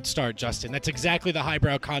 Perfect start, Justin. That's exactly the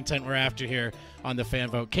highbrow content we're after here on the fan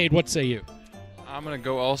vote. Cade, what say you? I'm going to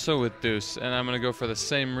go also with deuce, and I'm going to go for the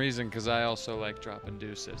same reason because I also like dropping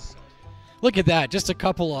deuces. Look at that. Just a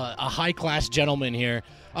couple of high-class gentlemen here.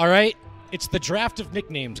 All right. It's the draft of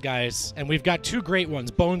nicknames, guys, and we've got two great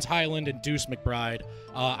ones, Bones Hyland and Deuce McBride.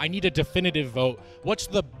 I need a definitive vote. What's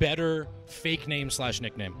the better fake name /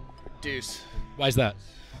 nickname? Deuce. Why is that?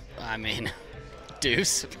 I mean,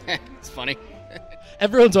 Deuce. It's funny.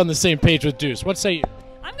 Everyone's on the same page with Deuce. What say you?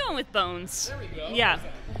 I'm going with Bones. There we go. Yeah.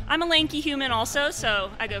 I'm a lanky human also, so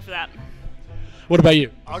I go for that. What about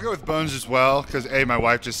you? I'll go with Bones as well because, A, my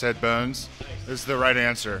wife just said Bones. This is the right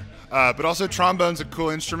answer. But also, trombone's a cool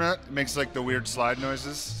instrument. It makes, like, the weird slide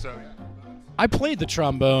noises. So, yeah. I played the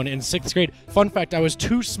trombone in 6th grade. Fun fact, I was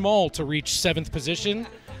too small to reach 7th position,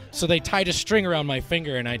 so they tied a string around my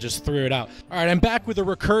finger and I just threw it out. All right, I'm back with a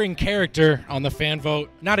recurring character on the fan vote.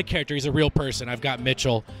 Not a character, he's a real person. I've got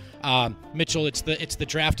Mitchell. Mitchell, it's the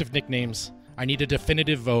draft of nicknames. I need a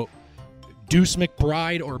definitive vote. Deuce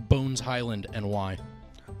McBride or Bones Hyland, and why?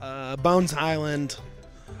 Bones Hyland.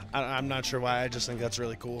 I'm not sure why. I just think that's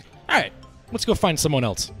really cool. All right, let's go find someone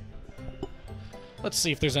else. Let's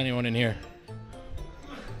see if there's anyone in here.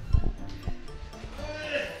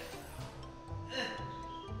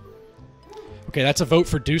 Okay, that's a vote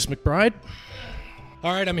for Deuce McBride.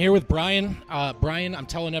 All right, I'm here with Brian. Brian, I'm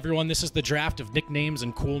telling everyone this is the draft of nicknames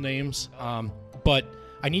and cool names, but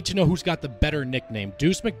I need to know who's got the better nickname,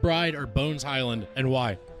 Deuce McBride or Bones Hyland, and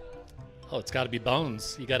why? Oh, it's got to be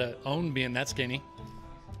Bones. You got to own being that skinny.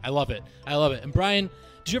 I love it. I love it. And Brian,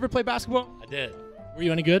 did you ever play basketball? I did. Were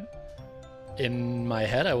you any good? In my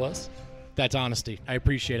head, I was. That's honesty. I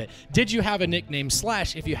appreciate it. Did you have a nickname /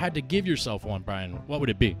 if you had to give yourself one, Brian, what would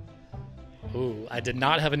it be? Ooh, I did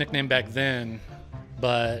not have a nickname back then,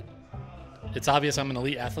 but it's obvious I'm an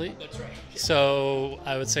elite athlete. That's right. So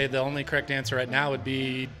I would say the only correct answer right now would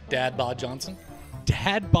be Dad Bod Johnson.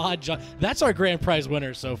 Dad Bod Johnson. That's our grand prize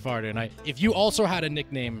winner so far tonight. If you also had a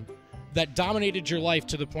nickname that dominated your life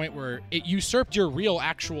to the point where it usurped your real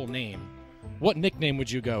actual name, what nickname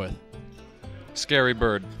would you go with? Scary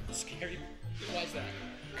Bird. Scary Bird. Why is that?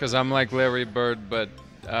 Because I'm like Larry Bird, but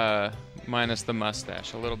minus the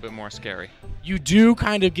mustache. A little bit more scary. You do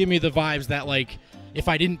kind of give me the vibes that, like, if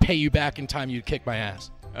I didn't pay you back in time, you'd kick my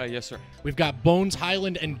ass. Yes, sir. We've got Bones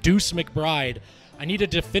Hyland and Deuce McBride. I need a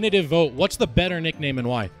definitive vote. What's the better nickname and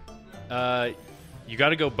why? You got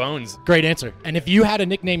to go Bones. Great answer. And if you had a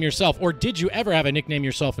nickname yourself, or did you ever have a nickname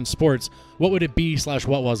yourself in sports, what would it be /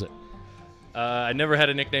 what was it? I never had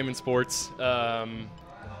a nickname in sports. I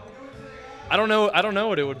don't know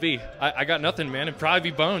what it would be. I got nothing, man. It'd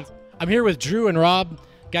probably be Bones. I'm here with Drew and Rob.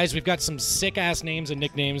 Guys, we've got some sick-ass names and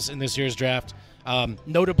nicknames in this year's draft,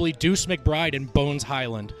 notably Deuce McBride and Bones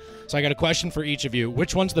Hyland. So I got a question for each of you.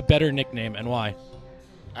 Which one's the better nickname and why?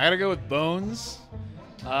 I got to go with Bones.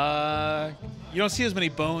 You don't see as many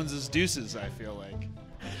bones as deuces, I feel like.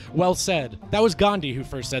 Well said. That was Gandhi who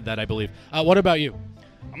first said that, I believe. What about you?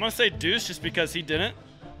 I'm going to say Deuce just because he didn't.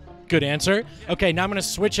 Good answer. Okay, now I'm going to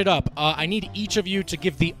switch it up. I need each of you to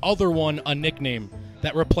give the other one a nickname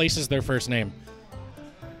that replaces their first name.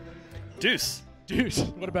 Deuce. Deuce.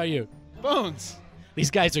 What about you? Bones. These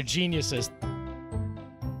guys are geniuses.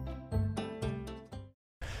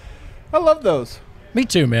 I love those. Me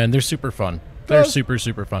too, man. They're super fun. They're super,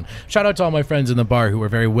 super fun. Shout out to all my friends in the bar who were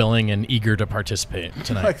very willing and eager to participate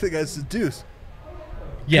tonight. Like the guys said, Deuce.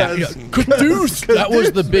 Yeah, Deuce. That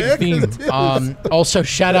was the big theme. Also,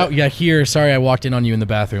 shout out Yahir. Sorry I walked in on you in the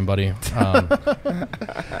bathroom, buddy.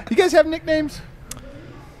 You guys have nicknames?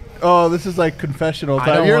 Oh, this is like confessional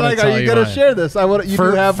time. You're like, are you going to share this? You do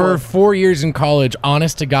have for one. 4 years in college,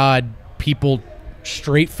 honest to God, people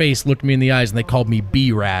straight-faced looked me in the eyes and they called me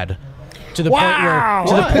B-Rad. To the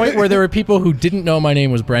point where there were people who didn't know my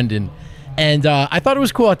name was Brendan. And I thought it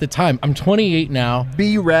was cool at the time. I'm 28 now.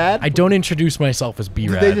 B-Rad? I don't introduce myself as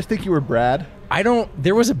B-Rad. Did they just think you were Brad?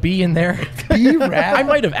 There was a B in there. B-Rad? I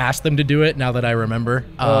might have asked them to do it now that I remember.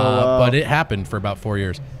 But it happened for about 4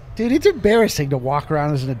 years. Dude, it's embarrassing to walk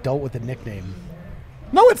around as an adult with a nickname.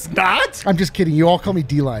 No, it's not. I'm just kidding. You all call me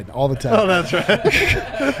D-Line all the time. Oh, that's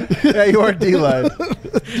right. Yeah, you are D-Line.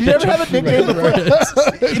 Did you ever have a nickname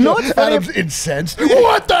before? You know what's funny? Adam's incensed.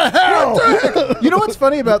 What the hell? What the heck? You know what's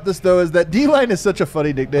funny about this, though, is that D-Line is such a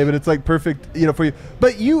funny nickname, and it's like perfect, for you.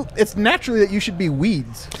 But it's naturally that you should be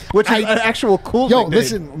Weeds, which is an actual cool nickname.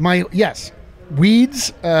 Listen,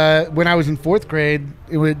 Weeds, when I was in 4th grade,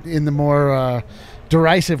 it would in the more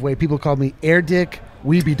derisive way, people called me Air Dick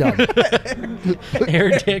Weeby Dumb. Air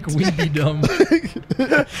Dick Weeby Dumb.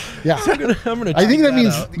 Yeah. I'm gonna I think that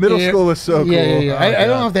means out. Middle school was so cool. Yeah. I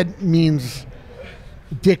don't know if that means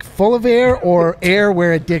dick full of air or air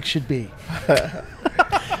where a dick should be.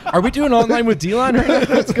 Are we doing online with D-Line right now?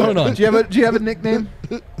 What's going on? Do you have a nickname?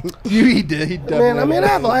 He did. Man, I mean,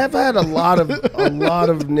 I've had a lot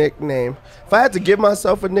of nickname. If I had to give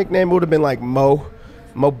myself a nickname, it would have been like Mo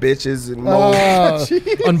bitches and Mo.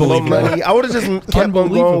 Unbelievable. Mo money. I would have just kept on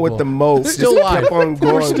going with the Mo. Still Just live. kept on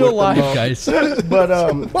going We're still with live, the Mo. guys.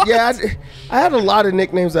 But yeah, I had a lot of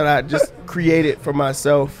nicknames that I just created for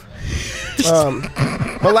myself.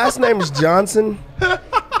 My last name is Johnson.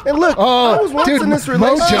 And look, I was once in this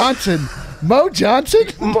relationship. Mo Johnson?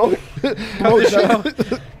 Mo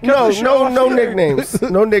Johnson. No nicknames.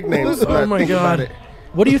 No nicknames. Oh my God.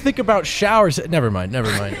 What do you think about showers? Never mind.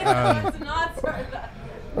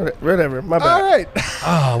 Whatever. My bad.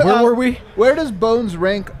 All right. Where were we? Where does Bones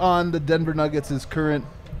rank on the Denver Nuggets' current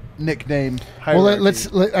nickname Well,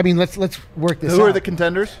 hierarchy? let's work this out. Who are the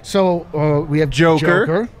contenders? So we have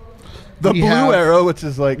Joker. The We Blue have Arrow, which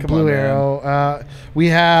is like, come Blue on, man. Arrow. We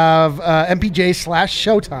have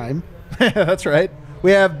MPJ/Showtime. That's right.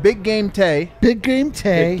 We have Big Game Tay. Big Game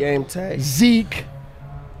Tay. Big Game Tay. Zeke.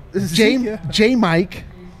 J Mike.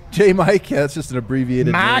 J Mike, yeah, it's just an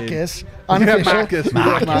abbreviated Marcus. name. Unofficial. Marcus.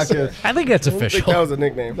 I think that's I don't think official. that was a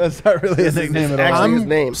nickname. That's not really a nickname at all. Actually, his I'm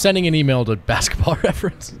name. sending an email to Basketball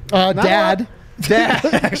Reference. Dad. Dad.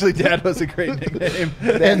 Actually, Dad was a great nickname.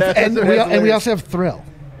 And we also have Thrill.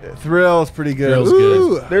 Thrill is pretty good. Thrill's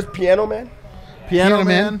Ooh. good. There's Piano Man. Piano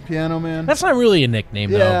Man. That's not really a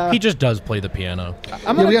nickname, Yeah. though. He just does play the piano.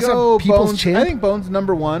 I'm Yeah, going we to also go have People's Bones. Champ. I think Bones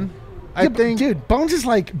number one. I think, dude, Bones is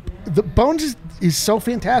like Bones is so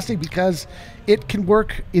fantastic because it can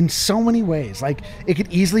work in so many ways. Like it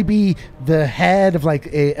could easily be the head of like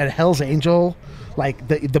a Hell's Angel, like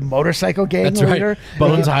the motorcycle gang That's leader. right.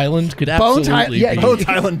 Bones Hyland could absolutely be Bones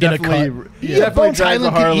Hyland in a definitely. cut. definitely Bones drives a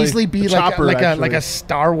Hyland could Harley. easily be Chopper, like actually. a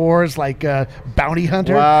Star Wars bounty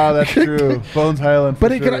hunter. Wow, that's true. Bones Hyland.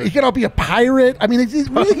 But it could all be a pirate. I mean, it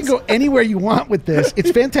really can go anywhere you want with this.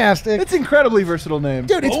 It's fantastic. It's an incredibly versatile name.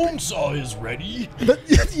 Dude, Bonesaw is ready.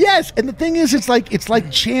 yes, and the thing is, it's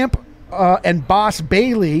like Champ and Boss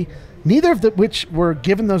Bailey, neither of which were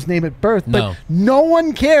given those names at birth. But no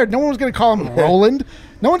one cared. No one was going to call him Roland.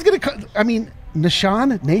 No one's going to call. I mean,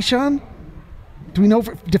 Nashon. Do we know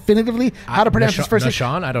definitively how to pronounce his first name?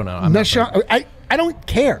 Nashon? I don't know. Nashon. I don't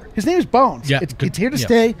care. His name is Bones. Yeah, it's here to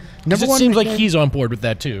stay. Because Number it one seems like nickname. he's on board with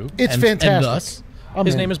that too. It's and fantastic. thus, I'm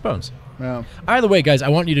his in. name is Bones. Yeah. Either way, guys, I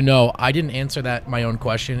want you to know I didn't answer my own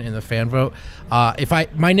question in the fan vote.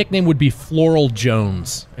 My nickname would be Floral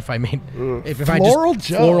Jones.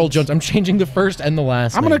 Floral Jones. I'm changing the first and the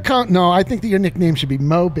last. I'm going to call. No, I think that your nickname should be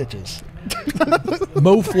Mo Bitches.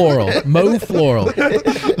 Mo Floral.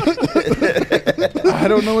 I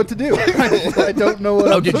don't know what to do. I don't know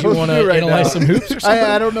what I'm did you supposed want to do to right analyze now. some hoops or something?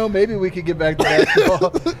 I don't know. Maybe we could get back to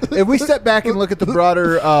basketball. If we step back and look at the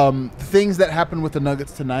broader things that happened with the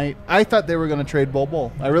Nuggets tonight, I thought they were going to trade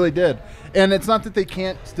Bol. I really did. And it's not that they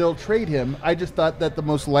can't still trade him. I just thought that the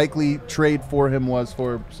most likely trade for him was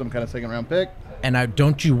for some kind of second-round pick. And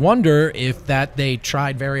don't you wonder if that they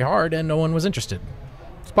tried very hard and no one was interested?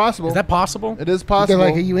 It's possible. Is that possible? It is possible. They're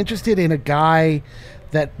like, are you interested in a guy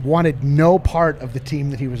that wanted no part of the team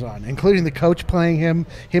that he was on, including the coach playing him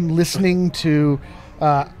listening to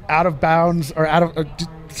out of bounds or out of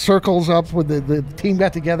circles up with the team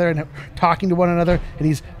got together and talking to one another, and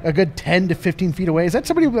he's a good 10 to 15 feet away. Is that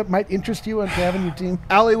somebody that might interest you on having your team?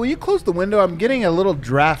 Allie, will you close the window? I'm getting a little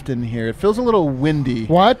draft in here. It feels a little windy.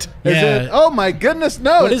 What? Is it? Oh my goodness,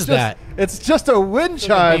 no. What it's is just, that? It's just a wind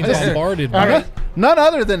chime. Being bombarded by None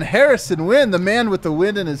other than Harrison Wynn, the man with the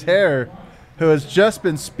wind in his hair, who has just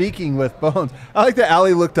been speaking with Bones. I like that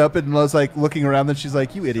Allie looked up and was like looking around, and she's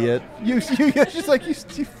like, "You idiot! She's like, you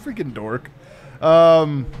freaking dork."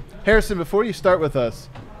 Harrison, before you start with us,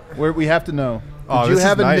 we have to know: did you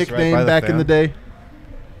have a nickname back in the day?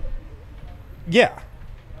 Yeah.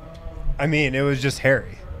 I mean, it was just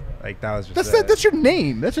Harry. Like that was just. That's your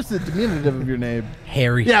name. That's just the diminutive of your name.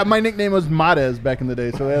 Harry. Yeah, my nickname was Matez back in the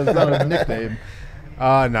day, so that's not a nickname. No,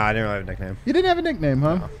 I didn't really have a nickname. You didn't have a nickname,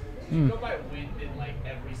 huh? Did you go by wind in like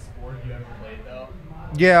every sport you ever played though?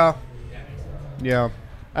 Yeah. Yeah.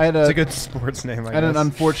 It's a good sports name. I had an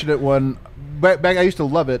unfortunate one. Back, I used to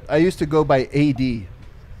love it. I used to go by AD, and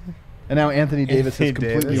now Anthony Davis has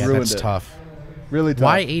completely ruined that's it. tough. Really tough.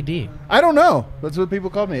 Why AD? I don't know. That's what people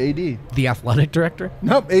called me, AD. The athletic director?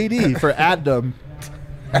 Nope, AD for Adam.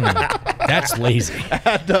 That That's lazy.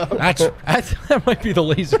 That might be the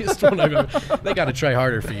laziest one I've ever. They got to try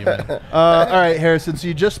harder for you, man. All right, Harrison. So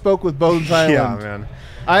you just spoke with Bones Hyland. Yeah, man.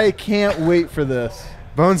 I can't wait for this.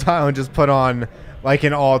 Bones Hyland just put on like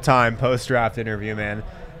an all-time post-draft interview, man.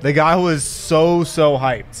 The guy was so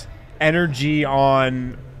hyped. Energy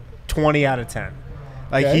on 20 out of 10.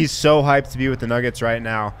 Like, he's so hyped to be with the Nuggets right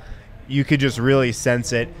now. You could just really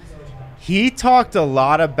sense it. He talked a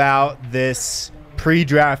lot about this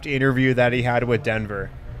pre-draft interview that he had with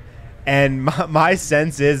Denver. And my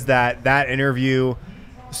sense is that interview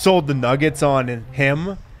sold the Nuggets on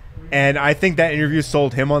him. And I think that interview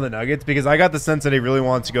sold him on the Nuggets because I got the sense that he really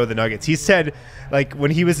wanted to go to the Nuggets. He said, like,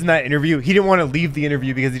 when he was in that interview, he didn't want to leave the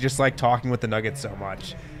interview because he just liked talking with the Nuggets so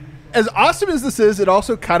much. As awesome as this is, it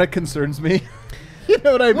also kind of concerns me. You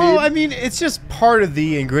know what I mean? Well, I mean, it's just part of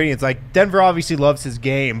the ingredients. Like, Denver obviously loves his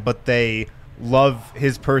game, but they love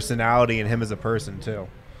his personality and him as a person, too.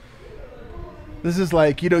 This is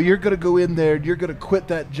like, you're going to go in there, and you're going to quit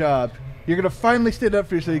that job. You're going to finally stand up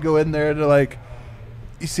for yourself. You go in there, and they're like,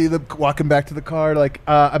 you see them walking back to the car, like,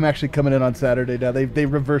 I'm actually coming in on Saturday now. They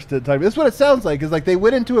reversed it. This is what it sounds like. Is like they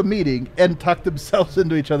went into a meeting and tucked themselves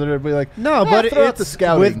into each other and be like, no, but it's the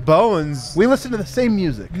scouting. With Bones. We listen to the same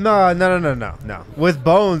music. No. With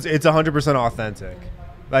Bones, it's 100% authentic.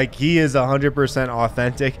 Like, he is 100%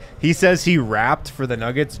 authentic. He says he rapped for the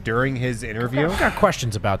Nuggets during his interview. I've got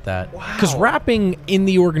questions about that. Because rapping in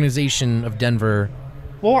the organization of Denver.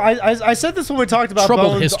 Well, I said this when we talked about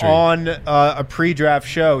Bones history. On a pre-draft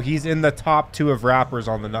show. He's in the top 2 of rappers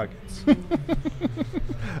on the Nuggets.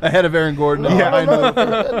 Ahead of Aaron Gordon. Yeah, I know.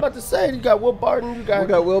 I was about to say, you got Will Barton. We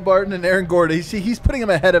got Will Barton and Aaron Gordon. He's putting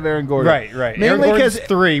him ahead of Aaron Gordon. Right. Aaron Gordon's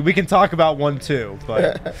 3. We can talk about 1, 2.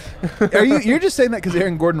 But you're just saying that because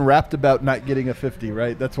Aaron Gordon rapped about not getting a 50,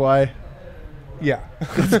 right? That's why. Yeah.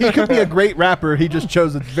 He could be a great rapper. He just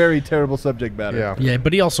chose a very terrible subject matter. Yeah,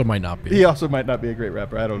 but he also might not be. He also might not be a great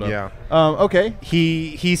rapper. I don't know. Yeah. Okay.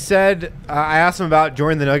 He said, I asked him about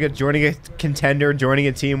joining the Nuggets, joining a contender, joining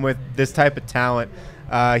a team with this type of talent.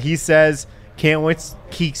 He says he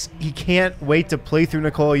can't wait to play through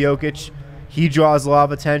Nikola Jokic. He draws a lot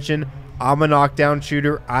of attention. I'm a knockdown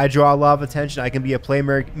shooter. I draw a lot of attention. I can be a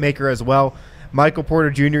playmaker as well. Michael Porter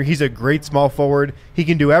Jr., he's a great small forward. He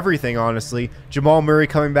can do everything, honestly. Jamal Murray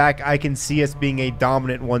coming back, I can see us being a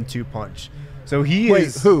dominant 1-2 punch. So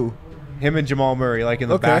is... who? Him and Jamal Murray, like in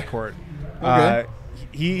the backcourt. Okay.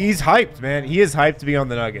 He's hyped, man. He is hyped to be on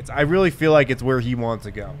the Nuggets. I really feel like it's where he wants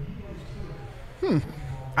to go.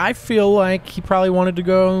 I feel like he probably wanted to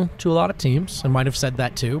go to a lot of teams. I might have said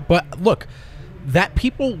that too. But look, that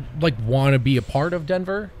people like want to be a part of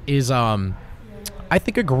Denver is I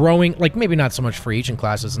think a growing, like maybe not so much free agent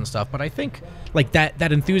classes and stuff, but I think like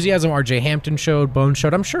that enthusiasm RJ Hampton showed, Bones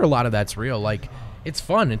showed, I'm sure a lot of that's real. Like it's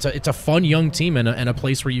fun. It's a fun young team and a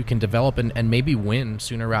place where you can develop and maybe win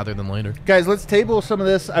sooner rather than later. Guys, let's table some of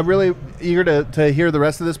this. I'm really eager to hear the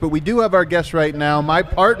rest of this, but we do have our guest right now, my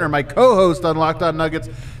partner, my co-host on Locked On Nuggets,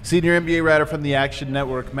 senior NBA writer from the Action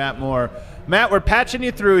Network, Matt Moore. Matt, we're patching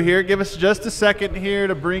you through here. Give us just a second here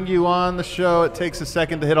to bring you on the show. It takes a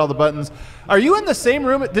second to hit all the buttons. Are you in the same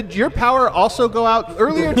room? Did your power also go out?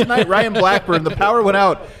 Earlier tonight, Ryan Blackburn, the power went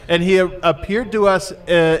out, and he appeared to us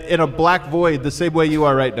in a black void the same way you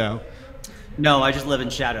are right now. No, I just live in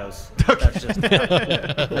shadows. That's just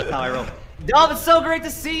that's how I roll. Dov, it's so great to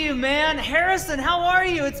see you, man. Harrison, how are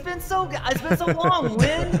you? It's been so long.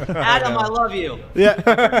 Win, Adam, I love you. Yeah.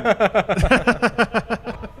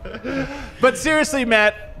 But seriously,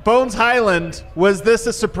 Matt, Bones Hyland, was this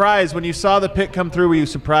a surprise when you saw the pick come through? Were you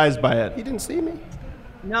surprised by it? He didn't see me.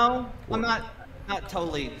 No, I'm not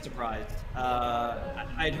totally surprised.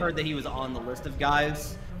 I'd heard that he was on the list of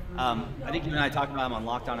guys. I think you and I talked about him on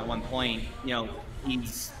Locked On at one point. You know,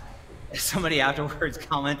 somebody afterwards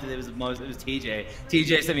commented it was TJ.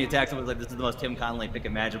 TJ sent me a text and was like, "This is the most Tim Connelly pick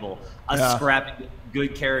imaginable. A scrappy,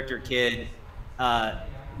 good character kid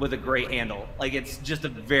with a great handle. Like it's just a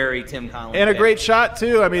very Tim Connelly and pick. A great shot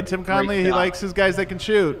too. I mean, Tim Connelly, he likes his guys that can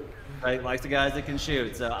shoot. Right, likes the guys that can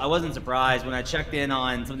shoot. So I wasn't surprised when I checked in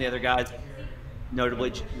on some of the other guys,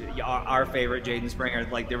 notably our favorite Jaden Springer.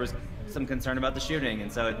 Like there was some concern about the shooting,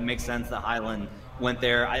 and so it makes sense that Hyland went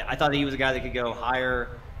there. I thought he was a guy that could go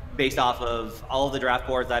higher based off of all of the draft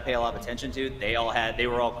boards that I pay a lot of attention to. They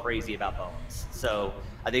were all crazy about Bones. So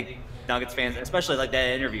I think Nuggets fans, especially like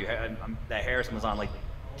that interview that Harrison was on, like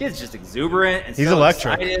kid's just exuberant and he's so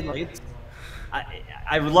electric. Excited. Like,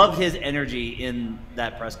 I loved his energy in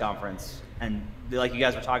that press conference, and like you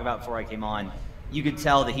guys were talking about before I came on, you could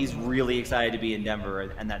tell that he's really excited to be in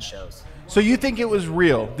Denver, and that shows. So you think it was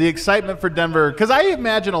real, the excitement for Denver? Because I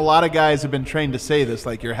imagine a lot of guys have been trained to say this,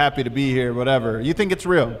 like you're happy to be here, whatever. You think it's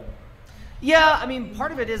real? Yeah, I mean,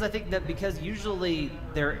 part of it is I think that because usually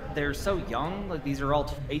they're so young, like these are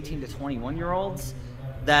all 18 to 21-year-olds,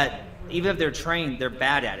 that even if they're trained, they're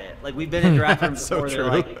bad at it. Like we've been in draft rooms before, so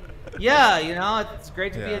they're true. like, yeah, you know, it's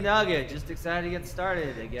great to be a Nugget, just excited to get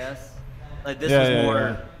started, I guess. Like this was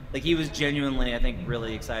more, like he was genuinely, I think,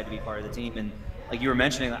 really excited to be part of the team. And like you were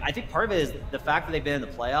mentioning, I think part of it is the fact that they've been in the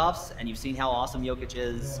playoffs and you've seen how awesome Jokic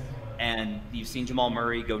is and you've seen Jamal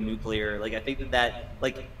Murray go nuclear. Like I think that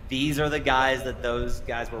like these are the guys that those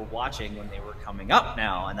guys were watching when they were coming up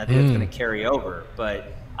now, and I think it's going to carry over.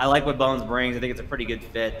 But I like what Bones brings. I think it's a pretty good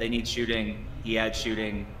fit. They need shooting. He adds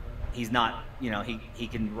shooting. He's not, you know, he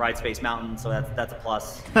can ride Space Mountain, so that's a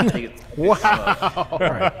plus. I think it's Wow. All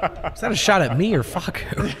right. Is that a shot at me or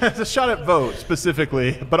Facu? It's a shot at Vogt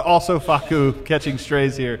specifically, but also Facu catching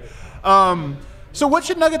strays here. So what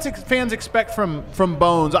should Nuggets fans expect from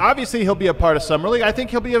Bones? Obviously, he'll be a part of Summer League. I think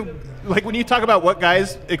he'll be like when you talk about what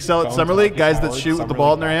guys excel at Summer League, guys that shoot with the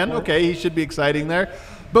ball in their hand. Okay, he should be exciting there.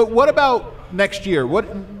 But what about next year?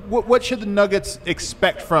 What should the Nuggets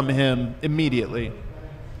expect from him immediately?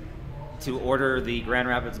 to order the Grand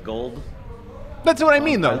Rapids Gold. That's what I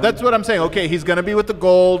mean, though. That's what I'm saying. Okay, he's going to be with the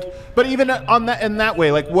Gold, but even on that in that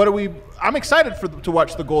way, like, what are we? I'm excited to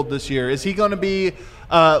watch the Gold this year. Is he going to be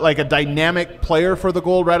like a dynamic player for the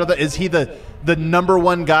Gold? Rather than is he the number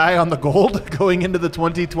one guy on the Gold going into the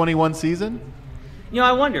 2021 season? You know,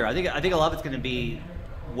 I wonder. I think a lot of it's going to be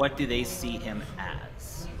what do they see him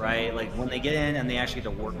as, right? Like when they get in and they actually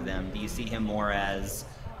get to work with them, do you see him more as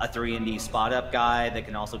a 3-and-D spot-up guy that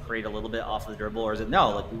can also create a little bit off the dribble, or is it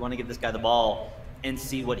no, like we want to give this guy the ball and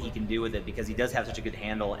see what he can do with it because he does have such a good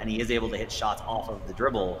handle and he is able to hit shots off of the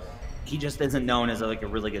dribble. He just isn't known as like a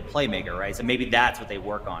really good playmaker, right? So maybe that's what they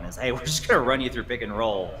work on is, hey, we're just going to run you through pick and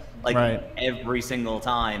roll like every single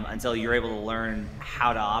time until you're able to learn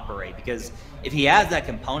how to operate. Because if he has that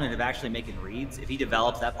component of actually making reads, if he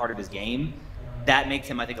develops that part of his game, that makes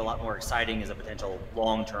him, I think, a lot more exciting as a potential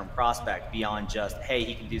long-term prospect beyond just, hey,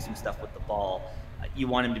 he can do some stuff with the ball. You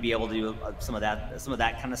want him to be able to do some of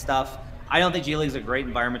that kind of stuff. I don't think G League's a great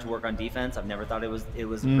environment to work on defense. I've never thought it was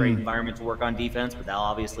a great environment to work on defense, but that'll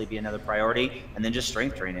obviously be another priority. And then just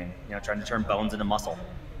strength training, you know, trying to turn bones into muscle.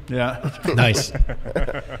 Yeah. Nice.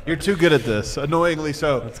 You're too good at this, annoyingly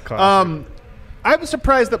so. That's classic. I was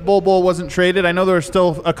surprised that Bol wasn't traded. I know there are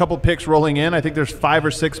still a couple picks rolling in. I think there's 5 or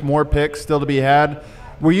 6 more picks still to be had.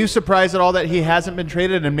 Were you surprised at all that he hasn't been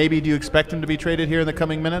traded, and maybe do you expect him to be traded here in the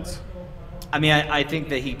coming minutes? I mean, I think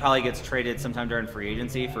that he probably gets traded sometime during free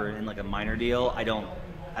agency in like a minor deal. I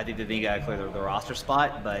think that they got to clear the roster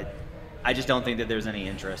spot, but I just don't think that there's any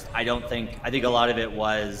interest. I think a lot of it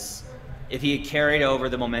was if he had carried over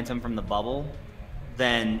the momentum from the bubble,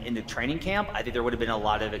 then in the training camp, I think there would have been a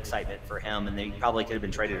lot of excitement for him, and they probably could have been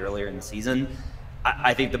traded earlier in the season.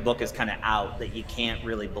 I think the book is kind of out that you can't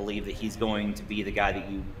really believe that he's going to be the guy that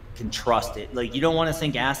you can trust it. Like, you don't want to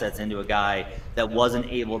sink assets into a guy that wasn't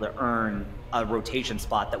able to earn a rotation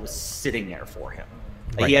spot that was sitting there for him.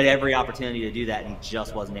 Like, he had every opportunity to do that, and he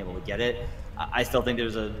just wasn't able to get it. I still think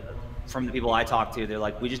from the people I talk to, they're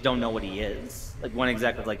like, we just don't know what he is. Like, one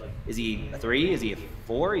exec was like, is he a 3? Is he a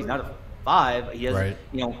 4? He's not a 5. He has,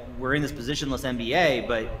 you know, we're in this positionless NBA,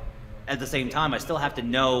 but at the same time, I still have to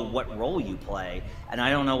know what role you play, and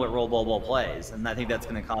I don't know what role Bol plays, and I think that's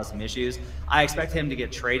going to cause some issues. I expect him to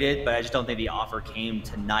get traded, but I just don't think the offer came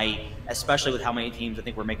tonight, especially with how many teams I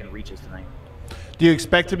think we're making reaches tonight. Do you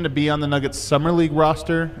expect him to be on the Nuggets Summer League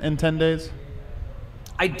roster in 10 days?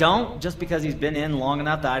 I don't, just because he's been in long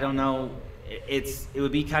enough that I don't know. It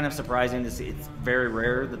would be kind of surprising to see. It's very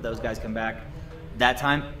rare that those guys come back that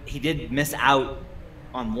time. He did miss out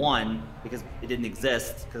on one because it didn't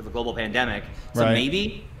exist because of the global pandemic. So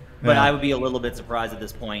maybe, but I would be a little bit surprised at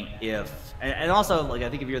this point if, and also, like, I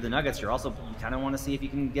think if you're the Nuggets, you kind of want to see if you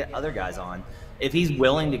can get other guys on. If he's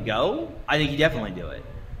willing to go, I think you definitely do it.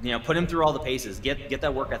 You know, put him through all the paces, get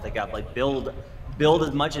that work ethic up, like build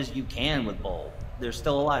as much as you can with Bol. There's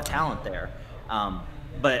still a lot of talent there.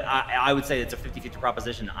 But I would say it's a 50-50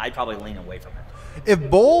 proposition. I'd probably lean away from it. If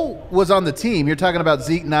Bol was on the team, you're talking about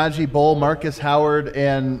Zeke Naji, Bol, Marcus Howard,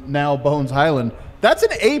 and now Bones Hyland. That's an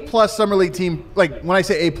A+ Summer League team. Like, when I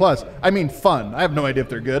say A+, I mean fun. I have no idea if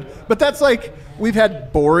they're good. But that's like, we've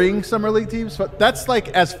had boring Summer League teams. But that's like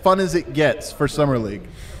as fun as it gets for Summer League.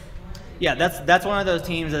 Yeah, that's one of those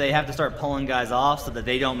teams that they have to start pulling guys off so that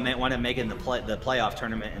they don't want to make it in the playoff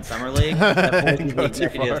tournament in Summer League. That forces the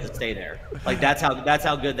executives to stay there. Like, that's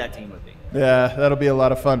how good that team would be. Yeah, that'll be a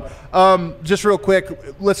lot of fun. Just real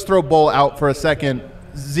quick, let's throw Bol out for a second.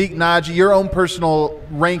 Zeke, Najee, your own personal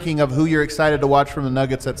ranking of who you're excited to watch from the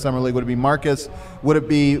Nuggets at Summer League. Would it be Marcus? Would it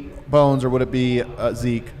be Bones? Or would it be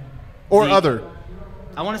Zeke? Or Zeke. Other?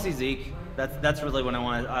 I want to see Zeke. That's really what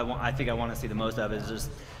I think I want to see the most of is just,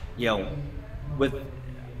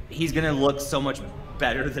 he's going to look so much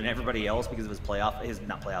better than everybody else because of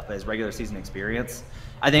his regular season experience.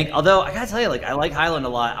 I think, although I got to tell you, I like Hyland a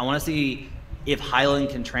lot. I want to see if Hyland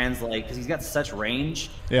can translate because he's got such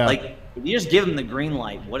range. Yeah. If you just give him the green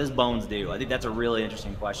light, what does Bones do? I think that's a really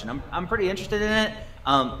interesting question. I'm pretty interested in it.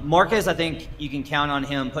 Marcus, I think you can count on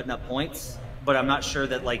him putting up points, but I'm not sure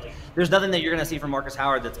that there's nothing that you're going to see from Marcus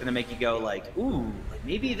Howard that's going to make you go ooh,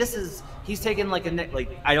 maybe he's taken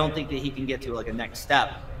I don't think that he can get to a next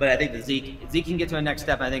step, but I think that Zeke can get to a next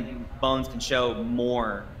step. And I think Bones can show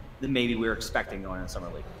more than maybe we were expecting going into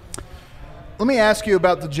Summer League. Let me ask you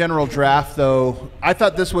about the general draft, though. I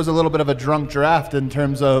thought this was a little bit of a drunk draft in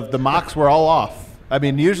terms of the mocks were all off. I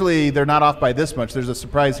mean, usually they're not off by this much. There's a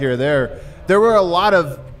surprise here or there. There were a lot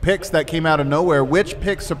of picks that came out of nowhere. Which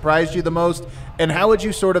pick surprised you the most, and how would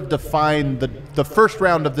you sort of define the first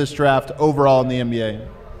round of this draft overall in the NBA?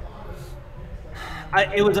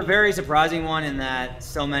 It was a very surprising one in that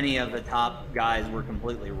so many of the top guys were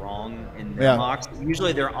completely wrong in their mocks.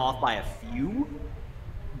 Usually they're off by a few,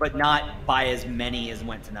 but not by as many as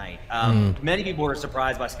went tonight. Many people were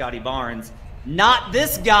surprised by Scotty Barnes. Not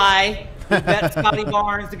this guy who bet Scotty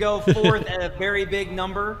Barnes to go fourth at a very big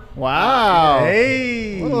number. Wow.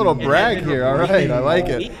 Hey. A little brag here. All right. I like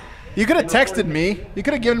it. You could have texted me. You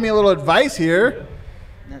could have given me a little advice here.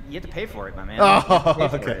 You have to pay for it, my man. Oh,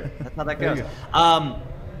 okay. That's how that goes.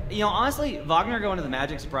 Honestly, Wagner going to the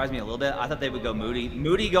Magic surprised me a little bit. I thought they would go Moody.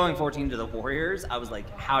 Moody going 14 to the Warriors, I was like,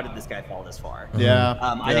 how did this guy fall this far? Yeah.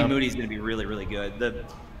 I think Moody's going to be really, really good.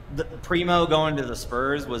 The Primo going to the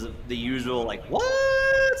Spurs was the usual, what?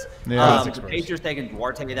 Yeah. The Pacers taking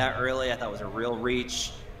Duarte that early, I thought was a real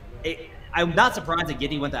reach. I'm not surprised that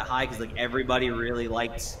Giddey went that high because everybody really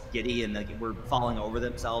liked Giddey and were falling over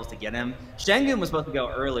themselves to get him. Şengün was supposed to go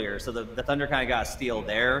earlier, so the Thunder kind of got a steal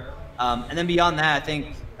there. And then beyond that, I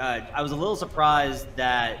think I was a little surprised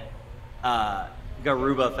that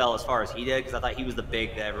Garuba fell as far as he did because I thought he was the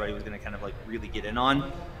big that everybody was going to kind of really get in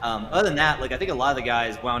on. Other than that, I think a lot of the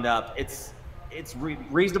guys wound up. It's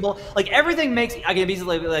reasonable. Everything makes. I can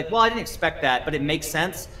easily be well, I didn't expect that, but it makes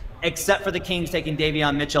sense. Except for the Kings taking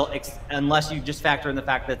Davion Mitchell, unless you just factor in the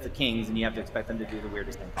fact that it's the Kings and you have to expect them to do the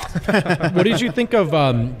weirdest thing possible. What did you think of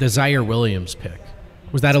the Zaire Williams pick?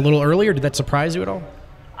 Was that a little early, or did that surprise you at all?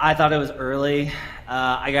 I thought it was early.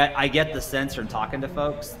 I get the sense from talking to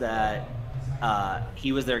folks that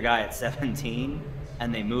he was their guy at 17,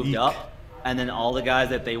 and they moved up, and then all the guys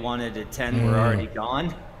that they wanted at 10 were already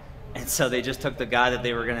gone. And so they just took the guy that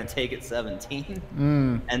they were going to take at 17.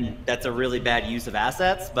 And that's a really bad use of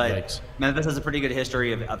assets. But Yikes. Memphis has a pretty good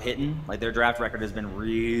history of hitting. Their draft record has been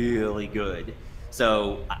really good.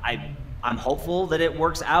 So I'm hopeful that it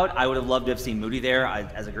works out. I would have loved to have seen Moody there.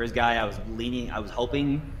 As a Grizz guy, I was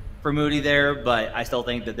hoping for Moody there. But I still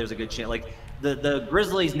think that there's a good chance. The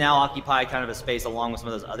Grizzlies now occupy kind of a space along with some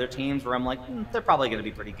of those other teams where I'm they're probably going to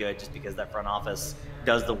be pretty good just because that front office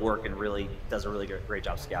does the work and really does a really great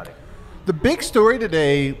job scouting. The big story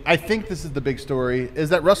today, I think this is the big story, is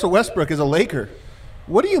that Russell Westbrook is a Laker.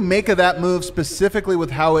 What do you make of that move specifically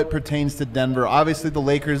with how it pertains to Denver? Obviously, the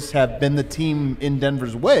Lakers have been the team in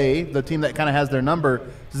Denver's way, the team that kind of has their number.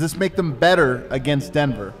 Does this make them better against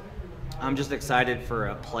Denver? I'm just excited for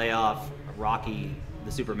a playoff Rocky,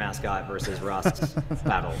 the super mascot, versus Russ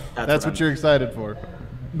battle. That's what you're excited for.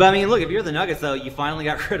 But look, if you're the Nuggets, though, you finally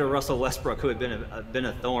got rid of Russell Westbrook, who had been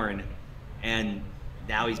a thorn, and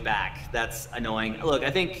now he's back. That's annoying. Look, I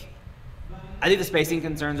think the spacing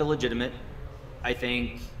concerns are legitimate. I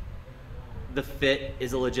think the fit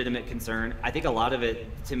is a legitimate concern. I think a lot of it,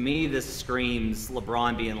 to me, this screams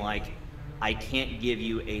LeBron being I can't give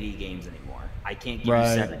you 80 games anymore. I can't give you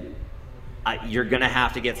 70. You're going to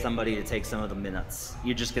have to get somebody to take some of the minutes.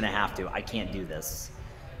 You're just going to have to. I can't do this.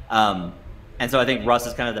 And so I think Russ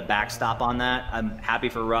is kind of the backstop on that. I'm happy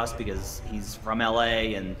for Russ because he's from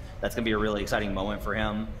LA, and that's going to be a really exciting moment for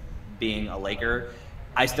him being a Laker.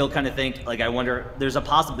 I still kind of think, I wonder, there's a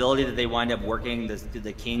possibility that they wind up working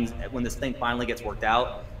the Kings, when this thing finally gets worked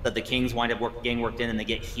out, that the Kings wind up getting worked in and they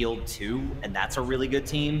get healed too, and that's a really good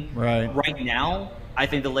team. Right now, I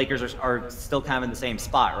think the Lakers are still kind of in the same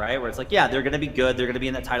spot, right? Where it's they're going to be good. They're going to be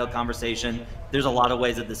in that title conversation. There's a lot of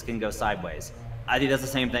ways that this can go sideways. I think that's the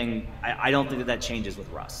same thing. I don't think that changes with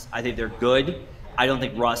Russ. I think they're good. I don't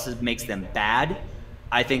think Russ makes them bad.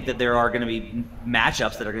 I think that there are going to be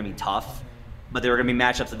matchups that are going to be tough. but there are going to be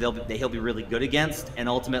matchups that he'll be really good against, and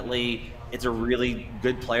ultimately it's a really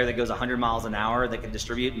good player that goes 100 miles an hour that can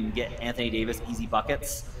distribute and get Anthony Davis easy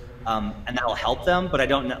buckets, and that'll help them. But I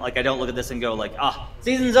don't look at this and go like,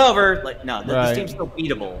 season's over. Like, no, this team's still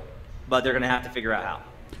beatable, but they're going to have to figure out how.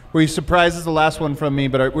 Were you surprised? This is the last one from me,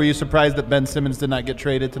 but were you surprised that Ben Simmons did not get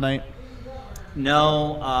traded tonight?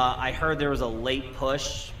 No, I heard there was a late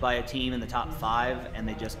push by a team in the top 5, and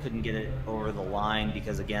they just couldn't get it over the line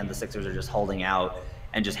because, again, the Sixers are just holding out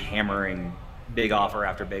and just hammering big offer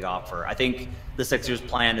after big offer. I think the Sixers'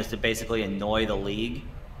 plan is to basically annoy the league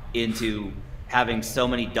into having so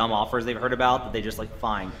many dumb offers they've heard about that they just like,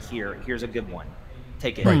 fine, here's a good one.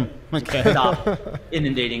 Take it. Stop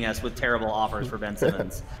inundating us with terrible offers for Ben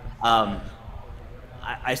Simmons.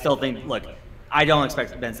 I still think, look, I don't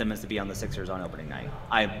expect Ben Simmons to be on the Sixers on opening night.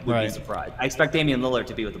 I would be surprised. I expect Damian Lillard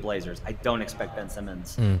to be with the Blazers. I don't expect Ben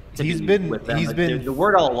Simmons to be with them. The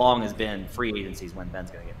word all along has been free agencies when Ben's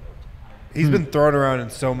going to get moved. He's been thrown around in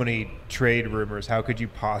so many trade rumors. How could you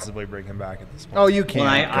possibly bring him back at this point? Oh, you can't.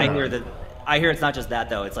 Well, I hear it's not just that,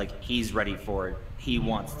 though. It's like he's ready for it. He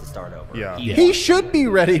wants to start over. Yeah. He should be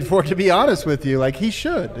ready for it, to be honest with you. Like, he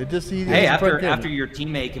should. After your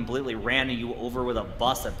teammate completely ran you over with a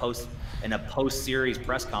bus in a post-series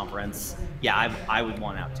press conference, I would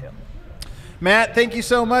want out too. Matt, thank you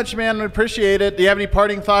so much, man. I appreciate it. Do you have any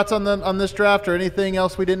parting thoughts on this draft or anything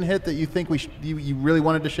else we didn't hit that you think you really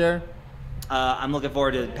wanted to share? I'm looking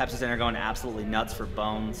forward to Pepsi Center going absolutely nuts for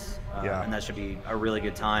Bones, and that should be a really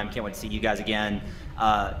good time. Can't wait to see you guys again.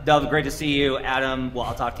 Dove, great to see you. Adam, well,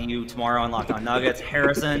 I'll talk to you tomorrow on Locked On Nuggets.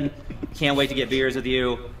 Harrison, can't wait to get beers with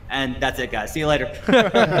you. And that's it, guys. See you later.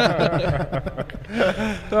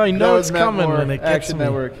 I know it's coming when it gets Action me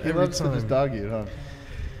Network. He every loves to time. just dog you, huh?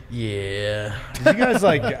 Yeah. Do you guys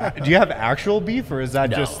do you have actual beef, or is that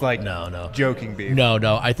just no joking beef?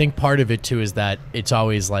 No. I think part of it too is that it's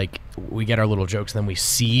always like we get our little jokes, and then we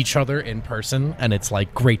see each other in person, and it's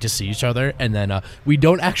like great to see each other, and then we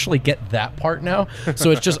don't actually get that part now. So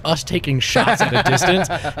it's just us taking shots at a distance,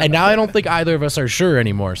 and now I don't think either of us are sure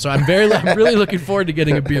anymore. So I'm really looking forward to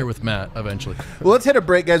getting a beer with Matt eventually. Well, let's hit a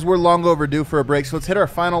break, guys. We're long overdue for a break, so let's hit our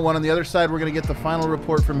final one. On the other side, we're going to get the final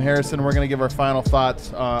report from Harrison. We're going to give our final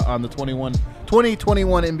thoughts on the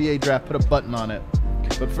 2021 NBA draft. Put a button on it.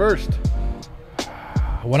 But first,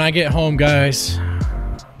 when I get home, guys,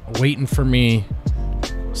 waiting for me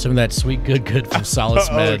some of that sweet good from Solace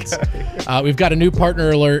Meds. Okay. We've got a new partner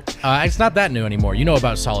alert. It's not that new anymore. You know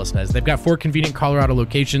about Solace Meds. They've got 4 convenient Colorado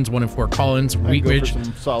locations, one in Fort Collins, Wheat Ridge,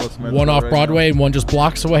 one off Broadway, and one just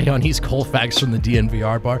blocks away on East Colfax from the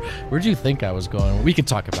DNVR bar. Where'd you think I was going? We can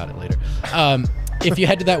talk about it later. If you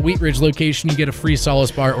head to that Wheat Ridge location, you get a free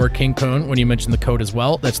Solace bar or King Cone when you mention the code as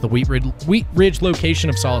well. That's the Wheat Ridge location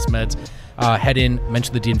of Solace Meds. Head in,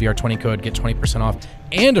 mention the DNVR 20 code, get 20% off,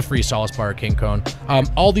 and a free Solace bar or King Cone.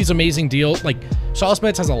 All these amazing deals. Like, Solace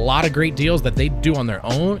Meds has a lot of great deals that they do on their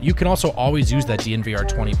own. You can also always use that DNVR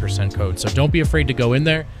 20% code. So don't be afraid to go in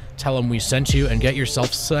there, tell them we sent you, and get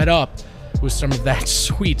yourself set up with some of that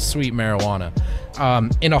sweet marijuana.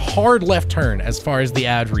 In a hard left turn, as far as the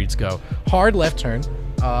ad reads go, hard left turn,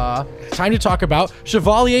 time to talk about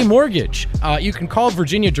Chevalier Mortgage. You can call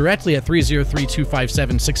Virginia directly at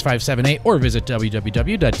 303-257-6578 or visit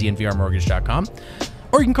www.dnvrmortgage.com.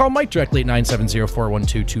 Or you can call Mike directly at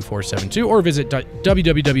 970-412-2472 or visit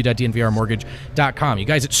www.dnvrmortgage.com. You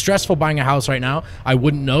guys, it's stressful buying a house right now. I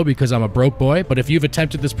wouldn't know because I'm a broke boy, but if you've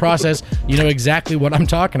attempted this process, you know exactly what I'm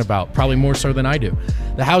talking about, probably more so than I do.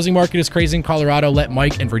 The housing market is crazy in Colorado. Let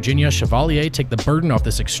Mike and Virginia Chevalier take the burden off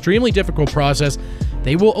this extremely difficult process.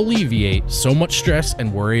 They will alleviate so much stress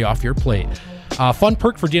and worry off your plate. Fun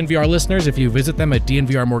perk for DNVR listeners: if you visit them at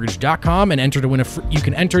dnvrmortgage.com and you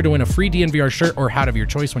can enter to win a free DNVR shirt or hat of your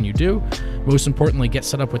choice when you do. Most importantly, get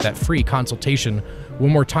set up with that free consultation. One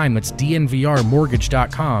more time, that's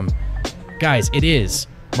dnvrmortgage.com. Guys, it is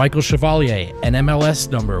Michael Chevalier, NMLS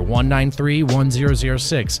number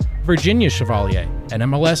 1931006. Virginia Chevalier,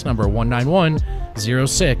 NMLS number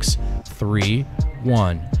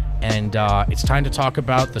 1910631. And it's time to talk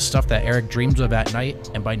about the stuff that Eric dreams of at night.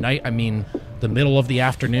 And by night, I mean the middle of the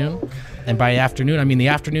afternoon. And by afternoon, I mean the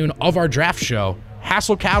afternoon of our draft show.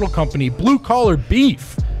 Hassel Cattle Company, Blue Collar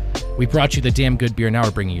Beef. We brought you the damn good beer. Now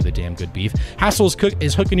we're bringing you the damn good beef. Hassel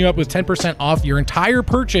is hooking you up with 10% off your entire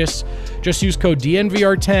purchase. Just use code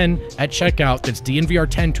DNVR10 at checkout. That's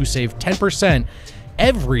DNVR10 to save 10%.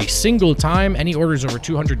 Every single time any orders over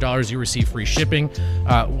 $200, you receive free shipping.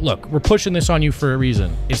 Look, we're pushing this on you for a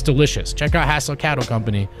reason. It's delicious. Check out Hassel Cattle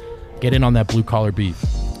Company. Get in on that blue collar beef.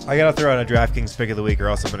 I gotta throw out a DraftKings pick of the week, or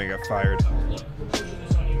else I'm gonna get fired.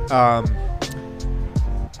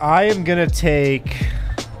 I am gonna take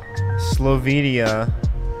Slovenia.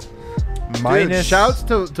 Dude, shouts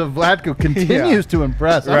to Vlatko continues to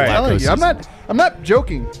impress. I'm telling you, I'm not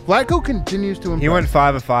joking. Vlatko continues to impress. He went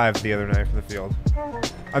 5 of 5 the other night from the field.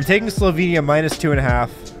 I'm taking Slovenia minus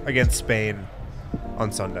 2.5 against Spain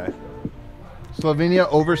on Sunday. Slovenia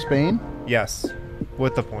over Spain? Yes,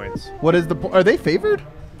 with the points. What is the are they favored?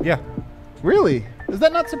 Yeah. Really? Is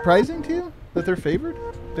that not surprising to you that they're favored?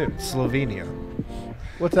 Dude, Slovenia.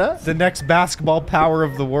 What's that? The next basketball power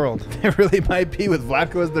of the world. They really might be with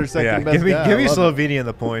Vlatko as their second best guy. Give me Slovenia in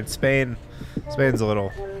the points. Spain's a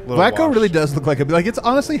little Vlatko washed. really does look like it's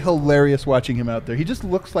honestly hilarious watching him out there. He just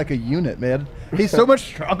looks like a unit, man. He's so much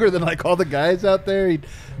stronger than like all the guys out there. He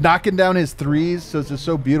knocking down his threes, so it's just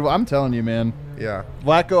so beautiful. I'm telling you, man. Yeah.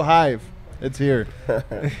 Vlatko Hive. It's here.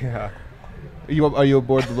 Yeah. Are you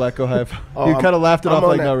aboard the Vlatko Hive? You kind of laughed it off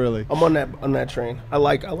like, not really. I'm on that train. I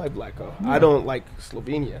like Vlatko. Yeah. I don't like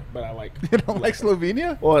Slovenia, but I like. You don't like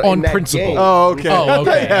Slovenia? Well, on principle. Game. Oh, okay. Oh,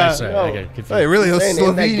 okay. Yeah. Okay, Hey, really, those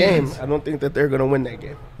in that game, Slovenians. I don't think that they're gonna win that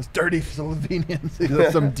game. Those dirty Slovenians.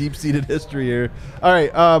 That's some deep-seated history here. All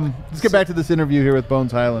right, let's get back to this interview here with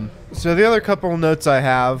Bones Hyland. So the other couple notes I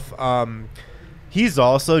have, he's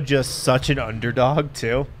also just such an underdog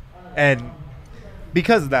too, and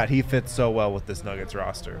because of that, he fits so well with this Nuggets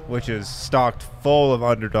roster, which is stocked full of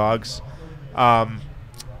underdogs. I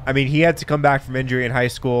mean, he had to come back from injury in high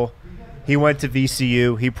school. He went to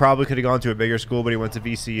VCU. He probably could have gone to a bigger school, but he went to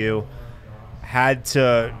VCU. Had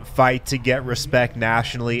to fight to get respect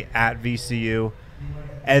nationally at VCU.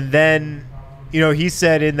 And then, he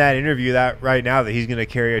said in that interview that right now that he's going to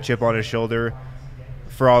carry a chip on his shoulder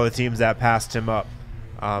for all the teams that passed him up.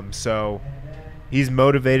 So he's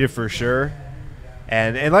motivated for sure.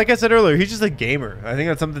 And like I said earlier, he's just a gamer. I think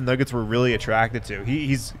that's something Nuggets were really attracted to.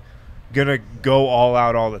 He's going to go all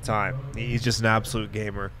out all the time. He's just an absolute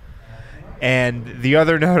gamer. And the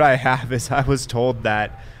other note I have is I was told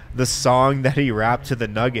that the song that he rapped to the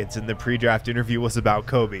Nuggets in the pre-draft interview was about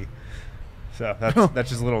Kobe. So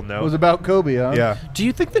that's just a little note. It was about Kobe, huh? Yeah. Do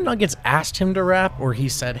you think the Nuggets asked him to rap, or he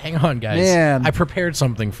said, hang on, guys, Man. I prepared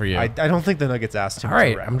something for you? I don't think the Nuggets asked him All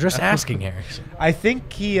right, to rap. I'm just asking here. I think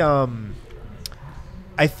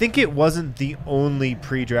I think it wasn't the only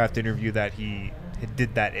pre-draft interview that he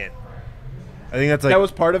did that in. I think that's like... That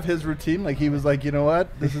was part of his routine? Like, he was like, you know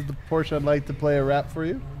what? This is the portion I'd like to play a rap for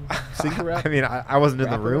you? Sing a rap? I mean, I wasn't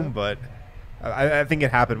in the room, but I think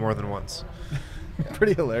it happened more than once.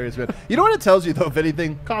 Pretty hilarious, man. You know what it tells you, though, if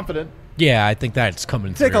anything? Confident. Yeah, I think that's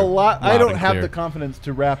coming through. Take a lot. I don't have clear. the confidence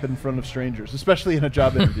to rap in front of strangers, especially in a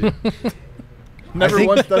job interview. Never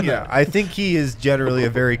once done that. I think he is generally a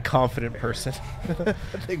very confident person. I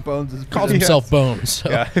think Bones is calls himself Bones. So.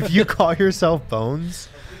 Yeah, if you call yourself Bones.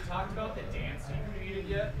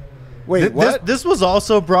 Wait, what? This was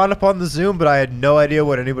also brought up on the Zoom, but I had no idea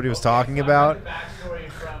what anybody was talking about.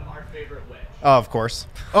 Oh, of course.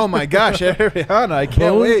 Oh my gosh, Ariana, I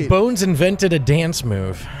can't wait. Bones invented a dance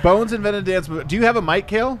move. Bones invented a dance move. Do you have a mic,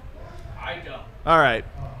 Kale? I don't. All right.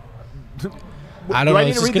 I don't know.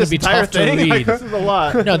 This is going to be tough to read. This is a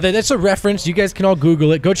lot. No, that's a reference. You guys can all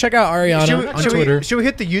Google it. Go check out Ariana on Twitter. Should we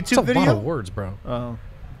hit the YouTube That's video? a lot of words, bro.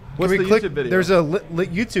 What's the YouTube video? There's a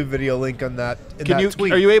YouTube video link on that. Can you?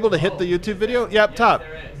 Tweet. Are you able to hit the YouTube video? Yeah, up top.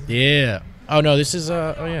 Yeah. Oh no, this is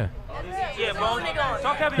oh yeah.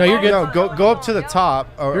 No, you're good. No, go up to the top.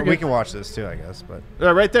 Or You're we good. can watch this too, I guess. But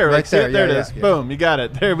Right there. Right there. There it Yeah, is. yeah. Boom. You got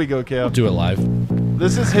it. There we go, Kale. We'll do it live.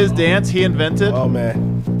 This is his dance he invented. Oh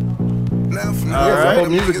man. All right. Whole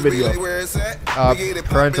music video.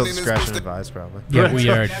 parental discretion advised, probably. Yeah, we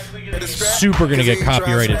are super gonna get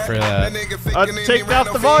copyrighted for that. Take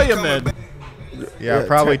off the volume then. Yeah,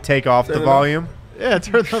 probably take off the volume. Yeah,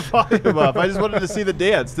 turn the volume up. I just wanted to see the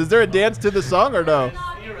dance. Is there a dance to the song or no?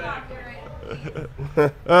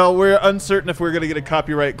 Well, we're uncertain if we're going to get a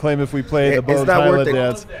copyright claim if we play the Bones Hyland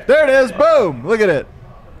dance. There it is. Boom. Look at it.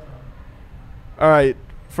 All right.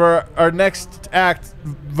 For our next act,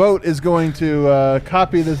 vote is going to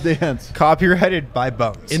copy this dance. Copyrighted by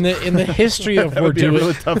Bones. In the history of That we're would be a doing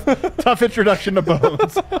really tough introduction to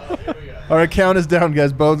Bones. Our account is down,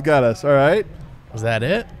 guys. Bones got us. All right. Was that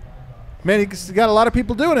it? Man, you got a lot of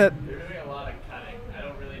people doing it.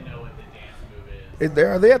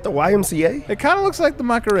 Are they at the YMCA? It kind of looks like the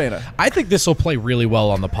Macarena. I think this will play really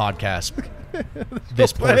well on the podcast.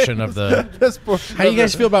 This portion of the. This portion. How do you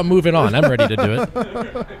guys feel about moving on? I'm ready to do it.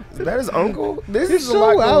 Is that his uncle? This You're is a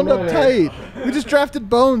lot so wound going up on. tight. We just drafted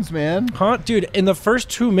Bones, man. Huh, dude? In the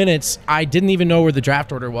first 2 minutes, I didn't even know where the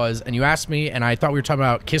draft order was, and you asked me, and I thought we were talking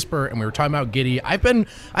about Kispert, and we were talking about Giddey. I've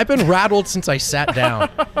been rattled since I sat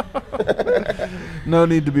down. No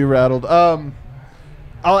need to be rattled.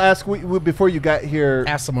 I'll ask before you got here.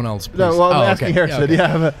 Ask someone else, please. No, well, I'm asking okay. Harrison. Okay.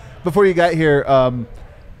 Yeah, but before you got here,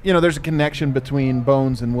 there's a connection between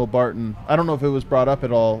Bones and Will Barton. I don't know if it was brought up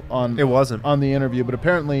at all on. It wasn't on the interview, but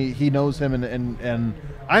apparently he knows him, and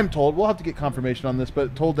I'm told we'll have to get confirmation on this,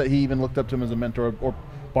 but told that he even looked up to him as a mentor, or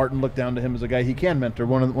Barton looked down to him as a guy he can mentor.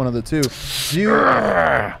 One of the two.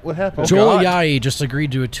 What happened? Joel Ayayi just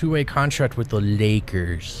agreed to a 2-way contract with the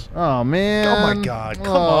Lakers. Oh man! Oh my God!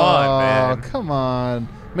 Come on, man! Come on,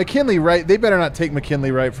 McKinley Wright. They better not take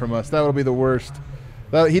McKinley Wright from us. That would be the worst.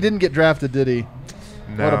 He didn't get drafted, did he?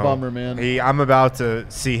 No. What a bummer, man. I'm about to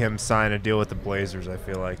see him sign a deal with the Blazers, I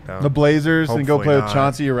feel like, though. The Blazers and go play Hopefully with not.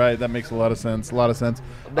 Chauncey. You're right. That makes a lot of sense.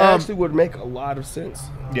 That actually would make a lot of sense.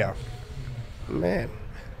 Yeah. Man.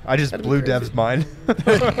 I just blew Dev's mind.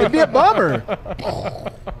 It'd be a bummer.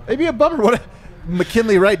 It'd be a bummer. What if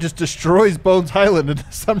McKinley Wright just destroys Bones Hyland in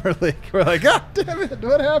the summer league? We're like, God damn it,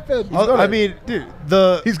 what happened? Dude,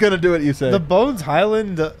 he's gonna do it. You say the Bones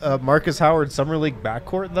Hyland, Marcus Howard summer league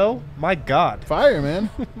backcourt, though. My God, fire, man.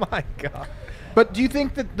 My God. But do you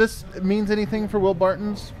think that this means anything for Will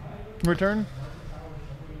Barton's return?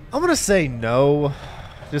 I'm gonna say no,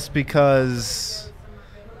 just because.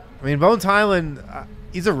 Bones Hyland,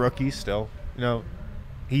 he's a rookie still.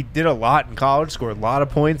 He did a lot in college, scored a lot of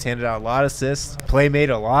points, handed out a lot of assists, playmade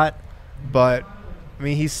a lot. But,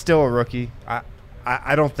 he's still a rookie.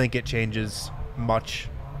 I don't think it changes much,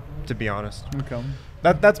 to be honest. Okay.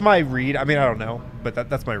 That's my read. I don't know, but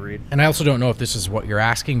that's my read. And I also don't know if this is what you're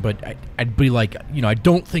asking, but I'd be like, I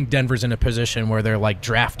don't think Denver's in a position where they're like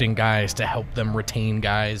drafting guys to help them retain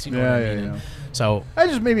guys. You know what I mean? Yeah. So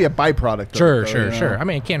that's just maybe a byproduct. Sure. Sure.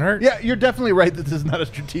 It can't hurt. Yeah, you're definitely right that this is not a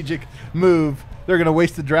strategic move. They're going to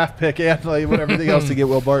waste the draft pick and everything else to get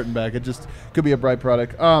Will Barton back. It just could be a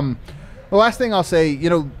byproduct. The last thing I'll say,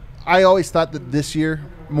 I always thought that this year,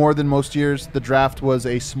 more than most years, the draft was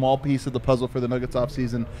a small piece of the puzzle for the Nuggets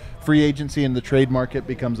offseason. Free agency and the trade market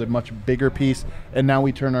becomes a much bigger piece, and now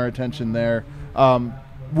we turn our attention there.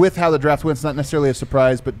 With how the draft went, it's not necessarily a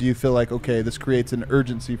surprise, but do you feel like, okay, this creates an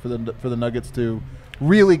urgency for the Nuggets to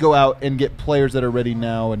really go out and get players that are ready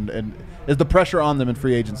now, and is the pressure on them in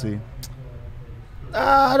free agency?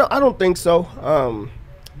 I don't think so.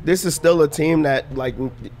 This is still a team that,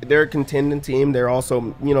 they're a contending team. They're also,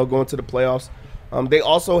 going to the playoffs. They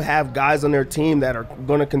also have guys on their team that are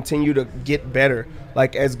going to continue to get better.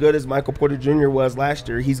 Like, as good as Michael Porter Jr. was last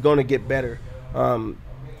year, he's going to get better.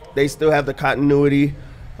 They still have the continuity,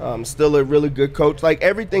 still a really good coach.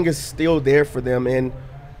 Everything is still there for them, and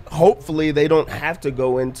hopefully they don't have to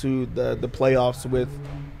go into the playoffs with,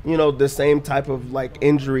 the same type of,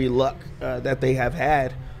 injury luck that they have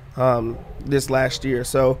had this last year.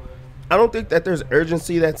 So I don't think that there's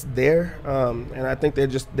urgency that's there, and I think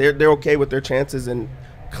they're okay with their chances. And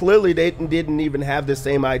clearly they didn't even have the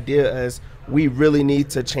same idea as we really need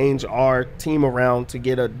to change our team around to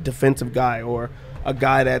get a defensive guy or a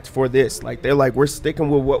guy that's for this. They're we're sticking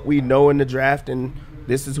with what we know in the draft, and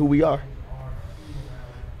this is who we are.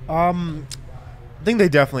 I think they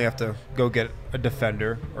definitely have to go get a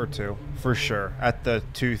defender or two for sure at the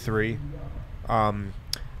 2-3.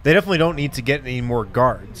 They definitely don't need to get any more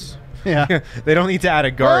guards. Yeah. They don't need to add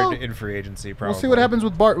a guard in free agency, probably. We'll see what happens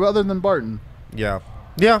with Barton, other than Barton. Yeah.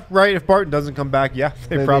 Yeah, right. If Barton doesn't come back,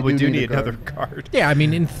 they probably do need another guard. Yeah,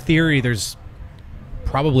 in theory, there's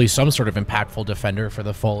probably some sort of impactful defender for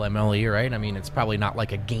the full MLE, right? It's probably not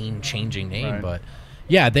like a game-changing name, Right. but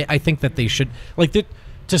yeah, I think that they should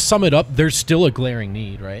to sum it up, there's still a glaring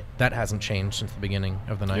need, right? That hasn't changed since the beginning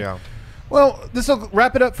of the night. Yeah. Well, this will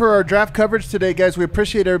wrap it up for our draft coverage today, guys. We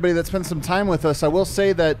appreciate everybody that spent some time with us. I will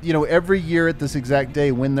say that, every year at this exact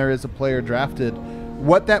day when there is a player drafted,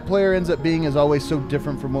 what that player ends up being is always so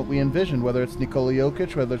different from what we envisioned, whether it's Nikola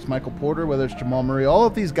Jokic, whether it's Michael Porter, whether it's Jamal Murray. All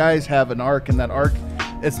of these guys have an arc, and that arc,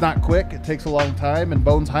 it's not quick. It takes a long time, and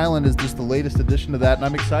Bones Hyland is just the latest addition to that, and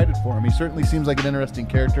I'm excited for him. He certainly seems like an interesting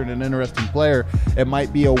character and an interesting player. It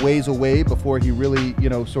might be a ways away before he really,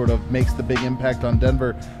 sort of makes the big impact on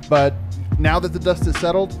Denver, but now that the dust is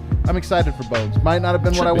settled, I'm excited for Bones. Might not have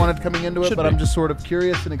been what I wanted coming into it, but I'm just sort of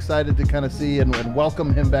curious and excited to kind of see and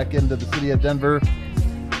welcome him back into the city of Denver.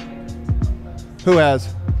 Who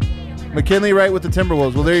has? McKinley Wright with the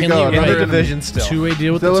Timberwolves. Well, there you go. In the division still. Two-way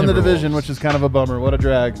deal with still the in the Timberwolves. division, which is kind of a bummer. What a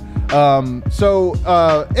drag.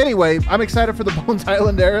 Anyway, I'm excited for the Bones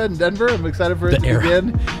Hyland era in Denver. I'm excited for it to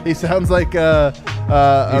begin. He sounds like a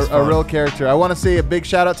real character. I want to say a big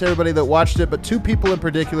shout out to everybody that watched it, but two people in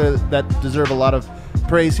particular that deserve a lot of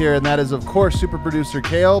praise here, and that is, of course, super producer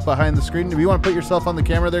Kale behind the screen. Do you want to put yourself on the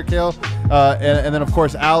camera there, Kale? And then, of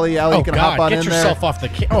course, Allie. Allie, you can hop on in there. Get yourself off the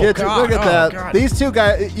camera. Look at that. God. These two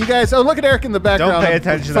guys, you guys. Oh, look at Eric in the background. Don't pay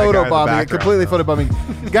attention to that photo guy in the bombing, background, completely photo bombing.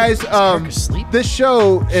 Guys, this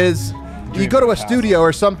show is. You go to a studio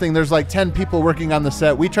or something, there's like 10 people working on the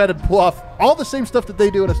set. We try to pull off all the same stuff that they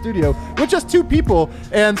do in a studio with just 2 people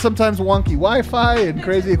and sometimes wonky Wi-Fi and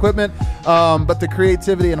crazy equipment. But the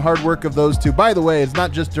creativity and hard work of those two, by the way, it's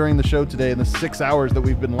not just during the show today in the 6 hours that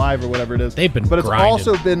we've been live or whatever it is. They've been But it's grinding.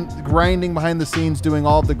 also been grinding behind the scenes, doing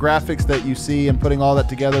all of the graphics that you see and putting all that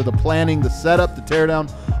together, the planning, the setup, the teardown,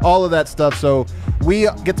 all of that stuff. So we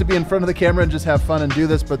get to be in front of the camera and just have fun and do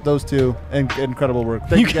this, but those two, incredible work.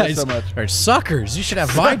 Thank you guys so much. Are suckers. You should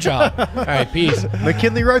have my job. All right, peace.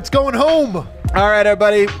 McKinley Road's going home. All right,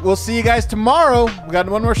 everybody. We'll see you guys tomorrow. We got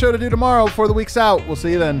one more show to do tomorrow before the week's out. We'll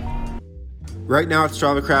see you then. Right now at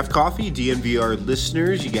Strava Craft Coffee, DNVR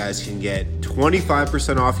listeners, you guys can get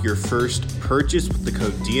 25% off your first purchase with the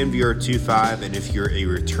code DNVR25. And if you're a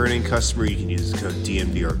returning customer, you can use the code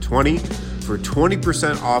DNVR20 for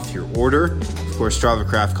 20% off your order. Of course, Strava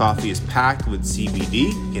Craft Coffee is packed with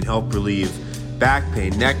CBD. It can help relieve back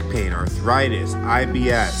pain, neck pain, arthritis,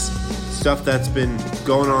 IBS, stuff that's been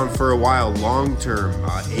going on for a while, long-term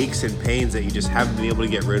aches and pains that you just haven't been able to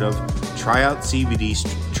get rid of. Try out CBD,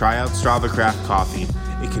 try out Strava Craft Coffee.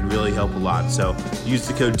 It can really help a lot. So use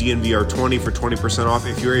the code DNVR20 for 20% off.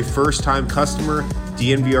 If you're a first-time customer,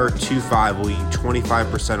 DNVR25 will get you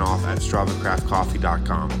 25% off at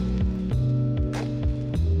StravaCraftCoffee.com.